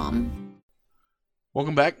Elixinol.com.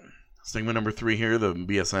 Welcome back. Segment number 3 here, the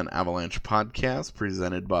BSN Avalanche Podcast,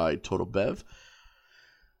 presented by Total Bev.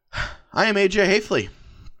 I am AJ Haefele,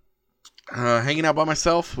 hanging out by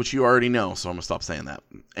myself, which you already know, so I'm going to stop saying that.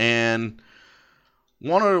 And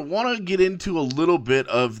want to get into a little bit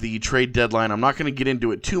of the trade deadline. I'm not going to get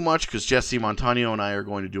into it too much because Jesse Montano and I are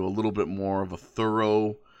going to do a little bit more of a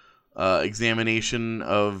thorough examination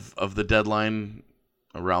of the deadline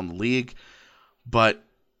around the league. But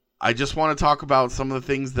I just want to talk about some of the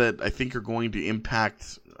things that I think are going to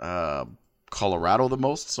impact Colorado the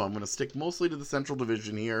most. So I'm going to stick mostly to the Central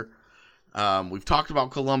Division here. We've talked about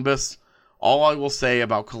Columbus. All I will say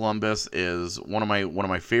about Columbus is one of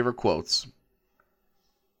my favorite quotes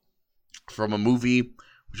from a movie,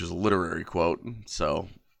 which is a literary quote, so,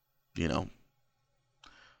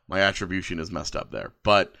 my attribution is messed up there.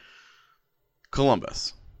 But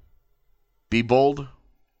Columbus, be bold,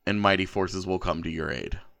 and mighty forces will come to your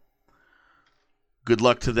aid. Good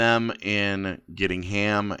luck to them in getting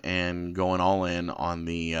ham and going all in on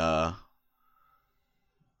the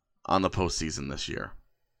postseason this year.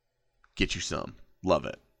 Get you some. Love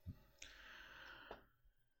it.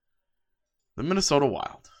 The Minnesota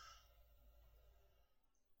Wild.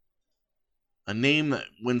 A name that,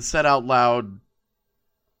 when said out loud,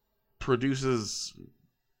 produces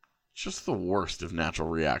just the worst of natural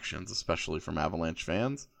reactions, especially from Avalanche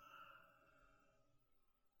fans.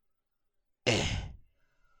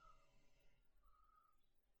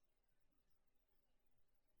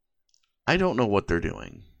 I don't know what they're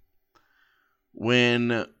doing.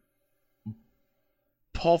 When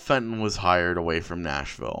Paul Fenton was hired away from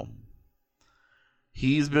Nashville,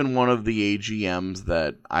 he's been one of the AGMs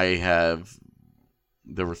that I have...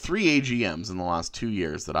 There were 3 AGMs in the last 2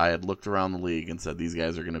 years that I had looked around the league and said these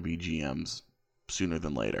guys are going to be GMs sooner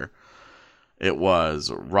than later. It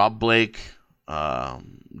was Rob Blake,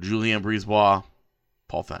 Julien Brisebois,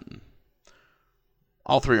 Paul Fenton.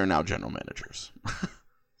 All 3 are now general managers.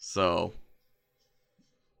 So,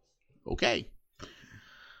 okay.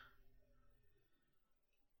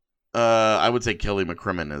 I would say Kelly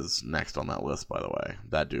McCrimmon is next on that list, by the way.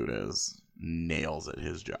 That dude nails at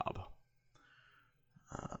his job.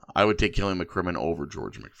 I would take Kelly McCrimmon over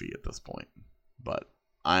George McPhee at this point. But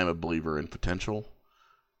I'm a believer in potential.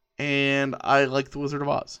 And I like The Wizard of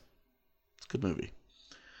Oz. It's a good movie.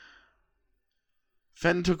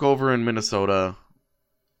 Fenton took over in Minnesota.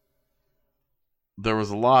 There was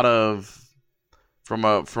a lot of...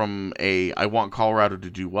 From a I want Colorado to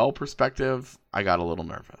do well perspective, I got a little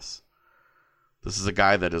nervous. This is a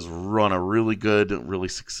guy that has run a really good, really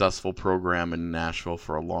successful program in Nashville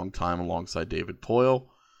for a long time alongside David Poile.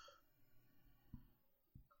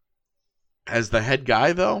 As the head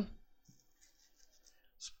guy, though,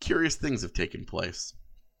 some curious things have taken place.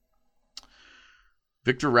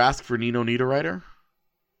 Victor Rask for Nino Niederreiter?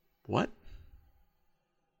 What?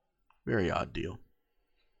 Very odd deal.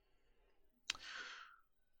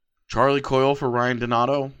 Charlie Coyle for Ryan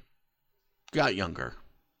Donato. Got younger.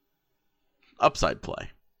 Upside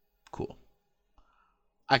play. Cool.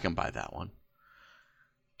 I can buy that one.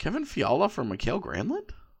 Kevin Fiala for Mikael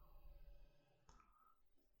Granlund?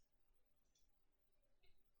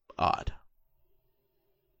 Odd.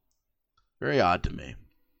 Very odd to me.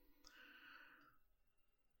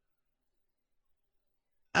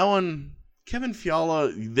 Alan, Kevin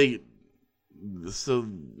Fiala, so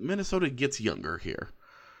Minnesota gets younger here.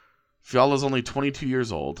 Fiala's only 22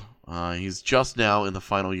 years old. He's just now in the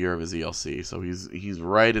final year of his ELC, so he's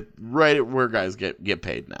right at where guys get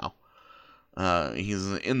paid now.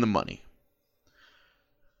 He's in the money.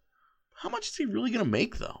 How much is he really going to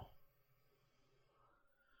make, though?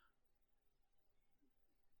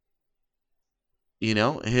 You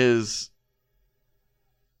know, his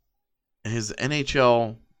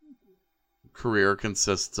NHL career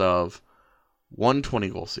consists of one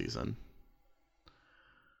 20-goal season.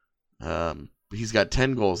 He's got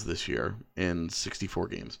 10 goals this year in 64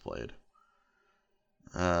 games played.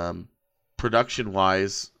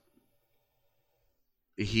 Production-wise,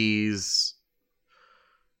 he's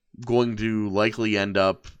going to likely end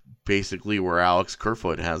up basically where Alex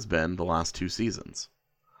Kerfoot has been the last 2 seasons.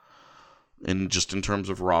 And just in terms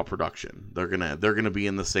of raw production, they're gonna be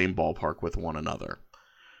in the same ballpark with one another.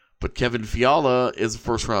 But Kevin Fiala is a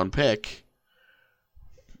first-round pick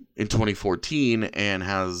in 2014 and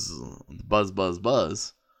has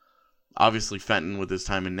buzz. Obviously, Fenton, with his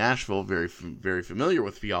time in Nashville, very familiar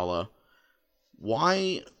with Fiala.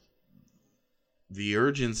 Why the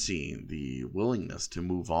urgency, the willingness to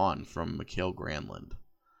move on from Mikael Granlund?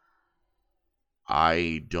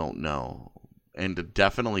 I don't know. And to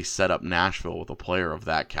definitely set up Nashville with a player of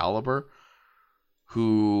that caliber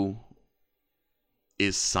who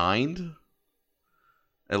is signed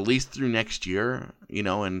at least through next year, you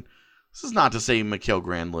know, and this is not to say Mikael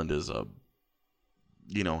Granlund is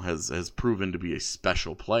has proven to be a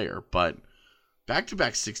special player, but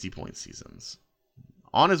back-to-back 60-point seasons,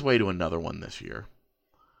 on his way to another one this year.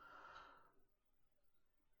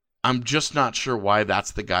 I'm just not sure why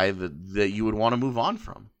that's the guy that you would want to move on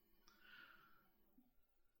from.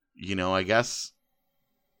 You know, I guess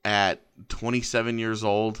at 27 years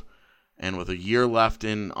old and with a year left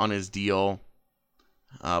on his deal,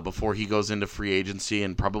 before he goes into free agency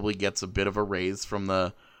and probably gets a bit of a raise from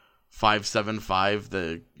the $575,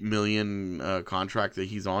 the million contract that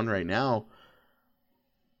he's on right now.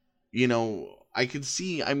 You know, I can't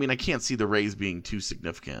see the raise being too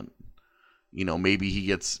significant. You know, maybe he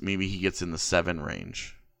gets in the 7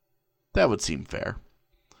 range. That would seem fair.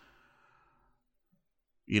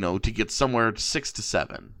 You know, to get somewhere 6 to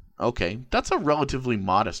 7. Okay, that's a relatively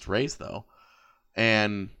modest raise though.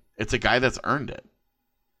 And it's a guy that's earned it.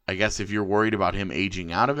 I guess if you're worried about him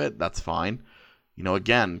aging out of it, that's fine. You know,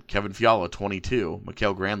 again, Kevin Fiala, 22.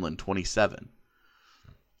 Mikael Granlund, 27.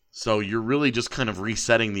 So you're really just kind of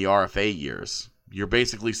resetting the RFA years. You're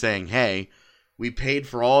basically saying, hey, we paid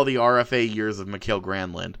for all the RFA years of Mikael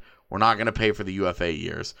Granlund. We're not going to pay for the UFA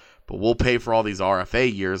years, but we'll pay for all these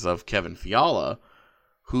RFA years of Kevin Fiala,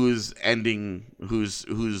 whose ELC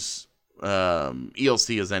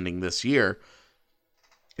is ending this year.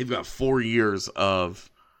 They've got 4 years of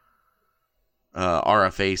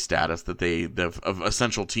RFA status of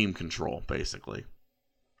essential team control, basically,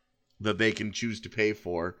 that they can choose to pay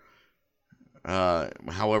for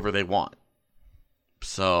however they want.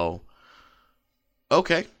 So,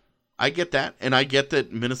 okay, I get that, and I get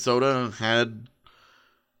that Minnesota has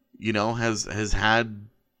had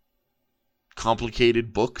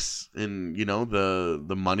complicated books, and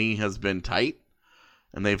the money has been tight,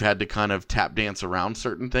 and they've had to kind of tap dance around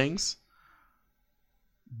certain things.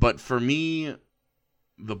 But for me,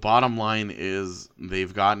 the bottom line is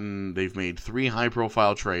they've made 3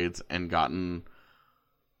 high-profile trades and gotten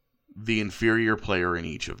the inferior player in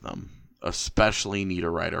each of them, especially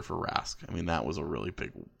Niederreiter for Rask. I mean, that was a really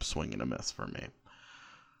big swing and a miss for me.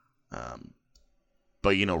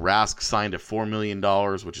 But, Rask signed at $4 million,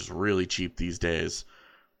 which is really cheap these days,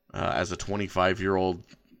 as a 25-year-old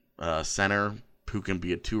center who can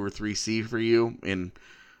be a 2 or 3C for you,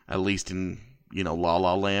 at least in La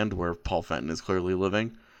La Land, where Paul Fenton is clearly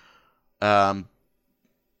living. Why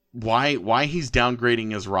he's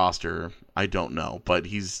downgrading his roster, I don't know, but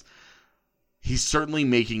he's certainly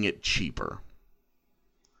making it cheaper.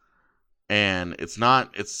 And it's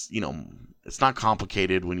not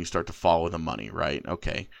complicated when you start to follow the money, right?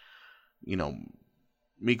 Okay.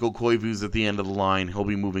 Mikko Koivu's at the end of the line. He'll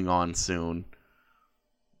be moving on soon.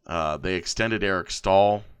 They extended Eric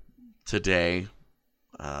Stahl today.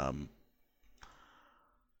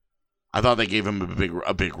 I thought they gave him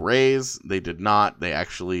a big raise. They did not. They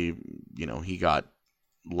actually, he got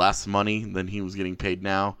less money than he was getting paid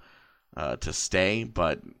now to stay,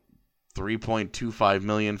 but $3.25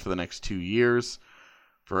 million for the next 2 years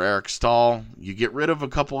for Eric Stahl. You get rid of a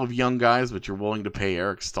couple of young guys, but you're willing to pay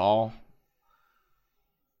Eric Stahl.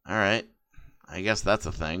 All right, I guess that's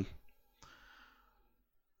a thing.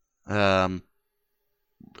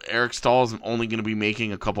 Eric Stahl is only going to be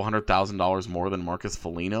making a couple $100,000 more than Marcus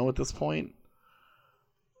Foligno at this point.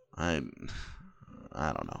 I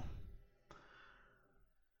don't know.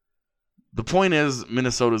 The point is,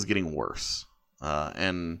 Minnesota's getting worse.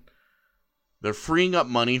 And they're freeing up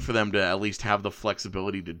money for them to at least have the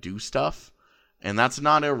flexibility to do stuff. And that's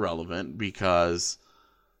not irrelevant because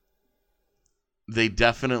they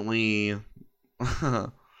definitely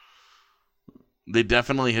had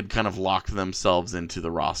kind of locked themselves into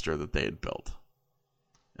the roster that they had built.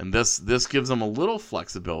 And this gives them a little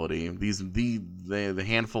flexibility. The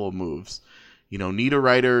handful of moves.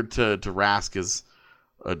 Niederreiter to Rask is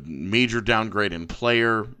a major downgrade in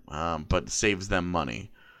player, but saves them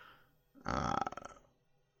money.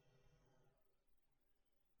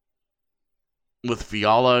 With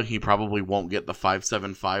Fiala, he probably won't get the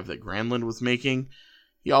 5.75 that Granlund was making.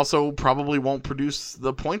 He also probably won't produce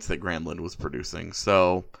the points that Granlund was producing.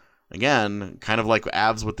 So, again, kind of like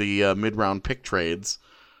Avs with the mid-round pick trades.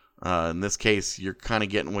 In this case, you're kind of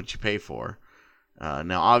getting what you pay for.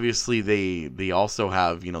 Now, obviously, they also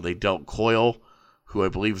have, they dealt Coyle, who I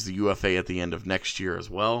believe is the UFA at the end of next year as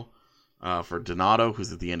well, for Donato,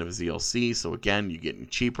 who's at the end of his ELC. So, again, you're getting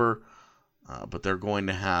cheaper. But they're going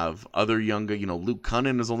to have other younger, Luke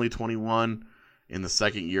Cunnin is only 21 in the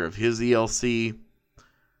second year of his ELC.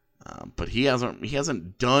 But he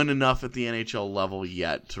hasn't done enough at the NHL level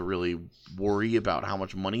yet to really worry about how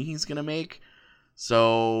much money he's going to make.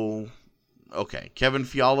 So, okay, Kevin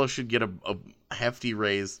Fiala should get a hefty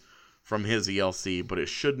raise from his ELC, but it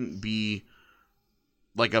shouldn't be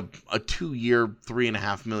like a 2-year,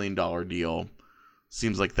 $3.5 million deal.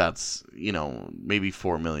 Seems like that's, maybe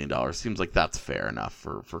 $4 million. Seems like that's fair enough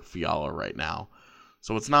for Fiala right now.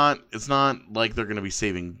 So it's not like they're going to be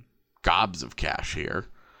saving gobs of cash here.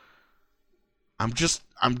 I'm just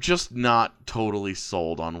not totally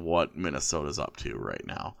sold on what Minnesota's up to right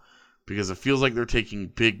now, because it feels like they're taking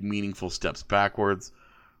big, meaningful steps backwards,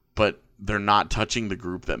 but they're not touching the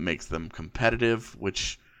group that makes them competitive,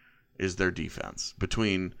 which is their defense.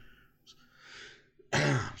 Between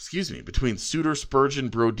Suter, Spurgeon,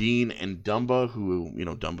 Brodin, and Dumba, who,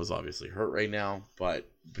 Dumba's obviously hurt right now, but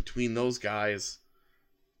between those guys,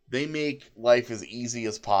 they make life as easy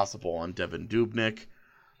as possible on Devin Dubnyk.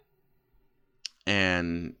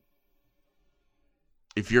 And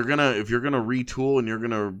if you're gonna retool and you're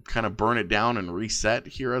gonna kind of burn it down and reset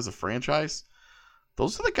here as a franchise,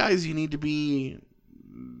 those are the guys you need to be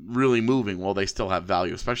really moving while they still have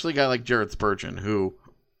value. Especially a guy like Jared Spurgeon, who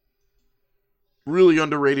really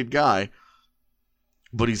underrated guy,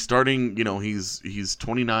 but he's starting. He's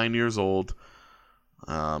 29 years old.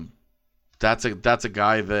 that's a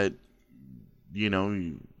guy that,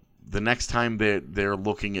 the next time that they're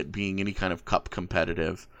looking at being any kind of cup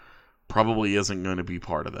competitive, probably isn't going to be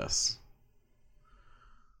part of this.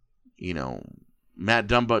 Matt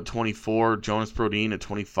Dumba at 24, Jonas Brodin at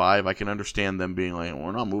 25. I can understand them being like,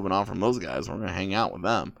 we're not moving on from those guys. We're going to hang out with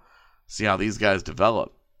them, see how these guys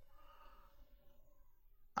develop.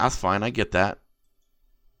 That's fine. I get that.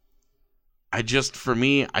 For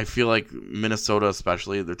me, I feel like Minnesota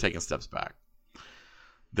especially, they're taking steps back.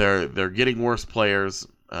 They're getting worse players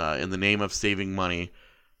in the name of saving money,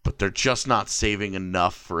 but they're just not saving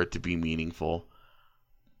enough for it to be meaningful.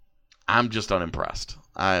 I'm just unimpressed.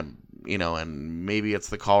 And maybe it's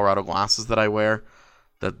the Colorado glasses that I wear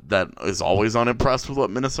that is always unimpressed with what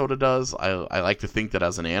Minnesota does. I like to think that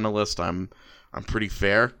as an analyst, I'm pretty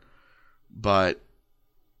fair, but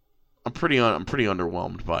I'm pretty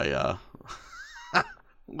underwhelmed by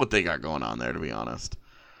what they got going on there, to be honest.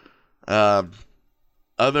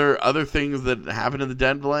 Other things that happened in the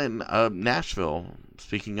deadline, Nashville.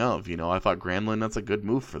 Speaking of, I thought Granlund, that's a good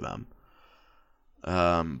move for them.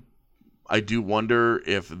 I do wonder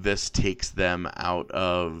if this takes them out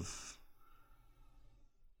of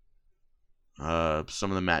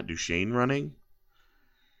some of the Matt Duchene running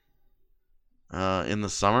in the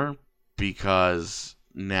summer, because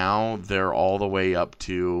now they're all the way up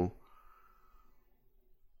to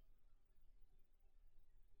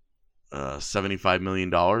 $75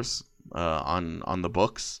 million on the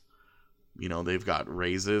books. They've got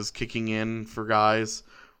raises kicking in for guys.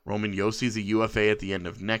 Roman Yossi's a UFA at the end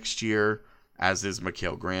of next year, as is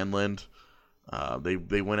Mikael Granlund.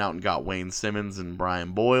 They went out and got Wayne Simmons and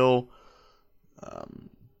Brian Boyle.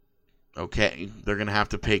 Okay, they're going to have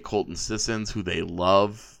to pay Colton Sissons, who they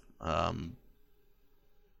love.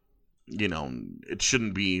 It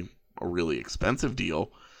shouldn't be a really expensive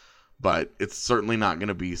deal, but it's certainly not going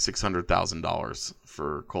to be $600,000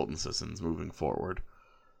 for Colton Sissons moving forward.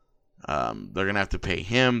 They're going to have to pay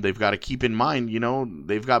him. They've got to keep in mind,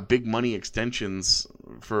 they've got big money extensions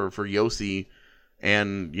for Yossi,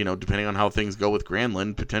 and, depending on how things go with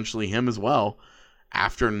Granlund, potentially him as well.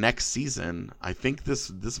 After next season, I think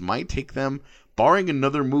this might take them, barring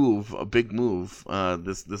another move, a big move,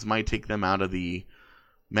 this might take them out of the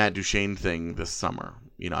Matt Duchene thing this summer.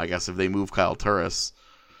 I guess if they move Kyle Turris,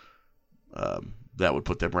 that would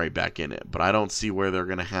put them right back in it. But I don't see where they're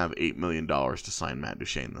going to have $8 million to sign Matt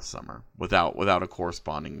Duchene this summer without a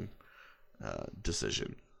corresponding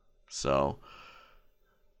decision. So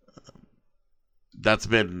that's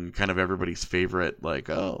been kind of everybody's favorite,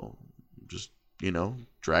 just,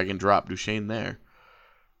 drag and drop Duchene there.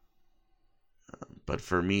 But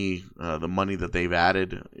for me, the money that they've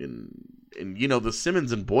added in the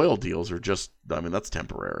Simmons and Boyle deals are just, that's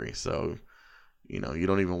temporary. So, you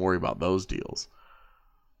don't even worry about those deals.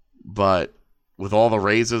 But with all the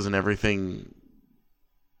raises and everything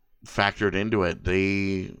factored into it,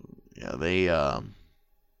 they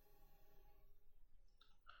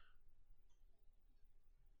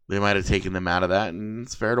might have taken them out of that, and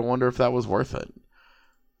it's fair to wonder if that was worth it.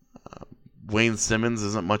 Wayne Simmons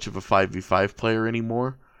isn't much of a 5v5 player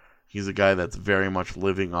anymore. He's a guy that's very much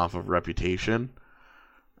living off of reputation.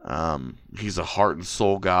 He's a heart and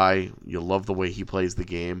soul guy. You love the way he plays the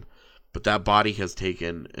game. But that body has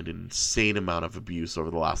taken an insane amount of abuse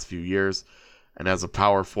over the last few years. And as a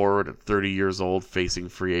power forward at 30 years old, facing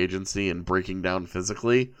free agency and breaking down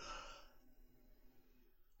physically,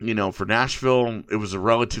 for Nashville, it was a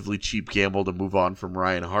relatively cheap gamble to move on from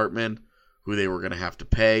Ryan Hartman, who they were going to have to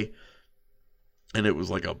pay. And it was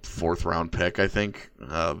like a 4th round pick, I think,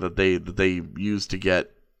 that they used to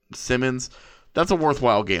get Simmons. That's a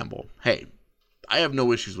worthwhile gamble. Hey, I have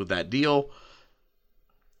no issues with that deal.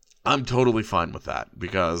 I'm totally fine with that,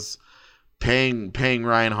 because paying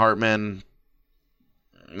Ryan Hartman,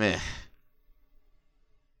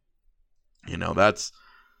 that's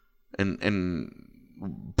and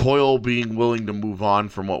Boyle being willing to move on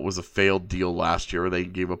from what was a failed deal last year. They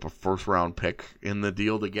gave up a 1st round pick in the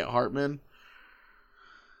deal to get Hartman.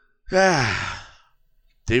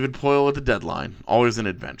 David Poile at the deadline, always an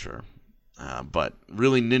adventure. But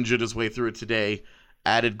really ninja'd his way through it today.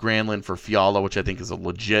 Added Granlund for Fiala, which I think is a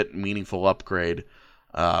legit, meaningful upgrade.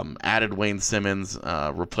 Added Wayne Simmons,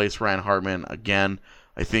 replaced Ryan Hartman. Again,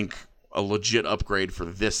 I think a legit upgrade for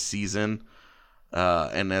this season.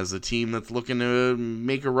 And as a team that's looking to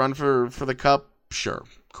make a run for the Cup, sure,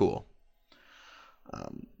 cool.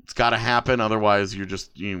 It's got to happen, otherwise you're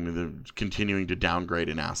just continuing to downgrade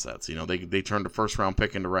in assets. They turned a 1st round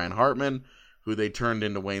pick into Ryan Hartman, who they turned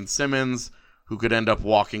into Wayne Simmons, who could end up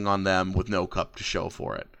walking on them with no Cup to show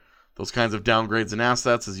for it. Those kinds of downgrades in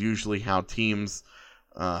assets is usually how teams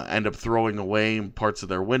end up throwing away parts of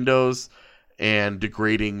their windows and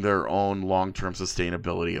degrading their own long-term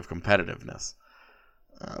sustainability of competitiveness.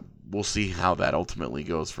 We'll see how that ultimately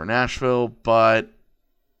goes for Nashville, but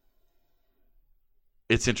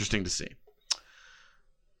it's interesting to see.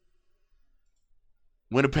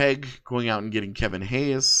 Winnipeg going out and getting Kevin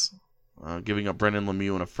Hayes, giving up Brendan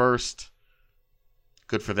Lemieux in a first.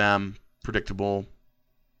 Good for them. Predictable.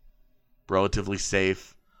 Relatively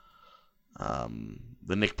safe.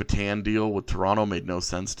 The Nick Petan deal with Toronto made no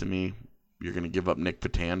sense to me. You're going to give up Nick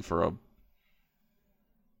Petan for a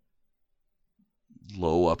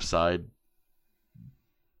low upside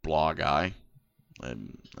blah guy. I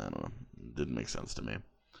don't know. It didn't make sense to me.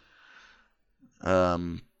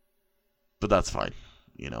 But that's fine.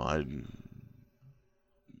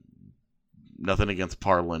 Nothing against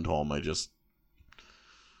Par Lindholm.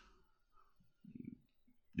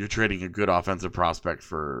 You're trading a good offensive prospect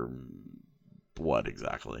for what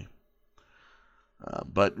exactly?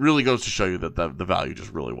 But really goes to show you that the value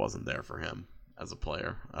just really wasn't there for him as a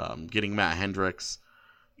player. Getting Matt Hendricks,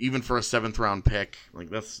 even for a 7th round pick,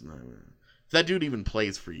 if that dude even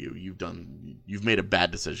plays for you, you've made a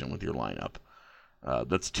bad decision with your lineup.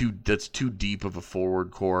 That's too deep of a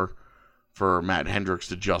forward core for Matt Hendricks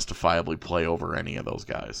to justifiably play over any of those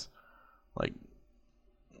guys.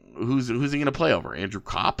 Who's he going to play over? Andrew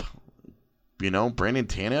Kopp? Brandon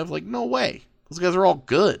Tanev? No way. Those guys are all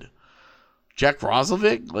good. Jack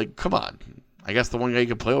Roslovic? Come on. I guess the one guy you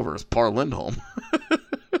can play over is Par Lindholm.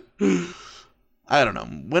 I don't know.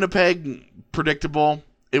 Winnipeg, predictable.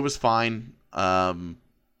 It was fine.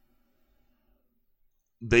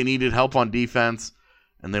 They needed help on defense,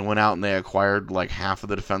 and they went out and they acquired half of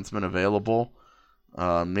the defensemen available.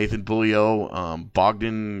 Nathan Beaulieu,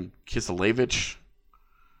 Bogdan Kiselevich.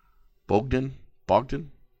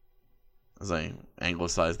 Bogdan, as I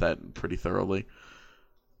anglicized that pretty thoroughly.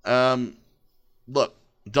 Look,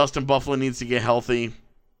 Dustin Byfuglien needs to get healthy.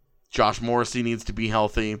 Josh Morrissey needs to be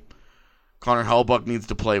healthy. Connor Hellebuyck needs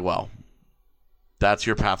to play well. That's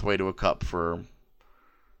your pathway to a cup for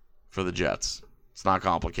the Jets. It's not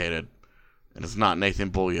complicated, and it's not Nathan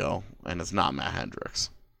Beaulieu, and it's not Matt Hendricks.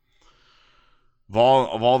 Of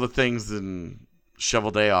all the things that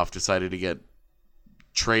Cheveldayoff decided to get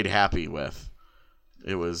trade happy with,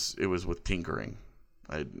 it was with tinkering.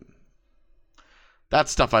 That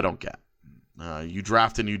stuff I don't get. You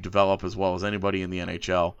draft and you develop as well as anybody in the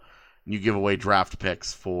NHL, and you give away draft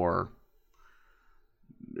picks for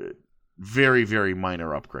very, very minor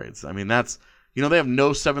upgrades. That's, they have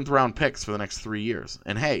no 7th round picks for the next 3 years.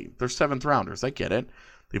 And hey, they're 7th rounders. I get it.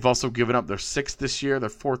 They've also given up their 6th this year, their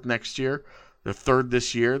 4th next year, their 3rd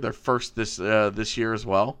this year, their 1st this year as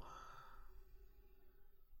well.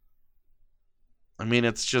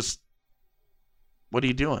 It's just, what are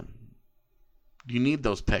you doing? You need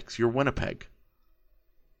those picks. You're Winnipeg.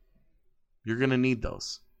 You're going to need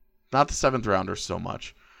those. Not the 7th rounders so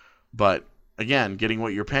much. But, again, getting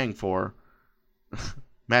what you're paying for.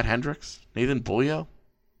 Matt Hendricks? Nathan Beaulieu?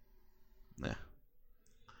 Nah.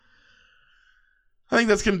 I think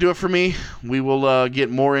that's going to do it for me. We will get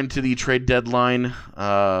more into the trade deadline.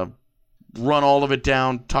 Run all of it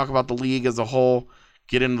down. Talk about the league as a whole.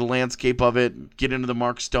 Get into the landscape of it. Get into the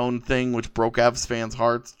Mark Stone thing, which broke Avs fans'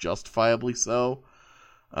 hearts, justifiably so.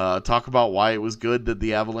 Talk about why it was good that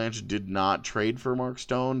the Avalanche did not trade for Mark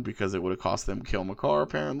Stone, because it would have cost them Cale Makar,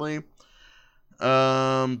 apparently.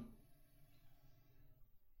 Tough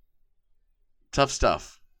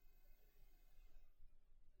stuff.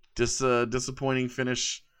 Disappointing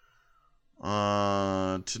finish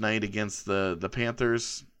tonight against the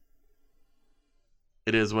Panthers.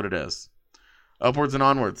 It is what it is. Upwards and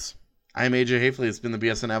onwards. I'm AJ Haefele. It's been the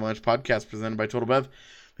BSN Avalanche Podcast presented by Total Bev.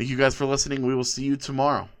 Thank you guys for listening. We will see you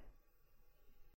tomorrow.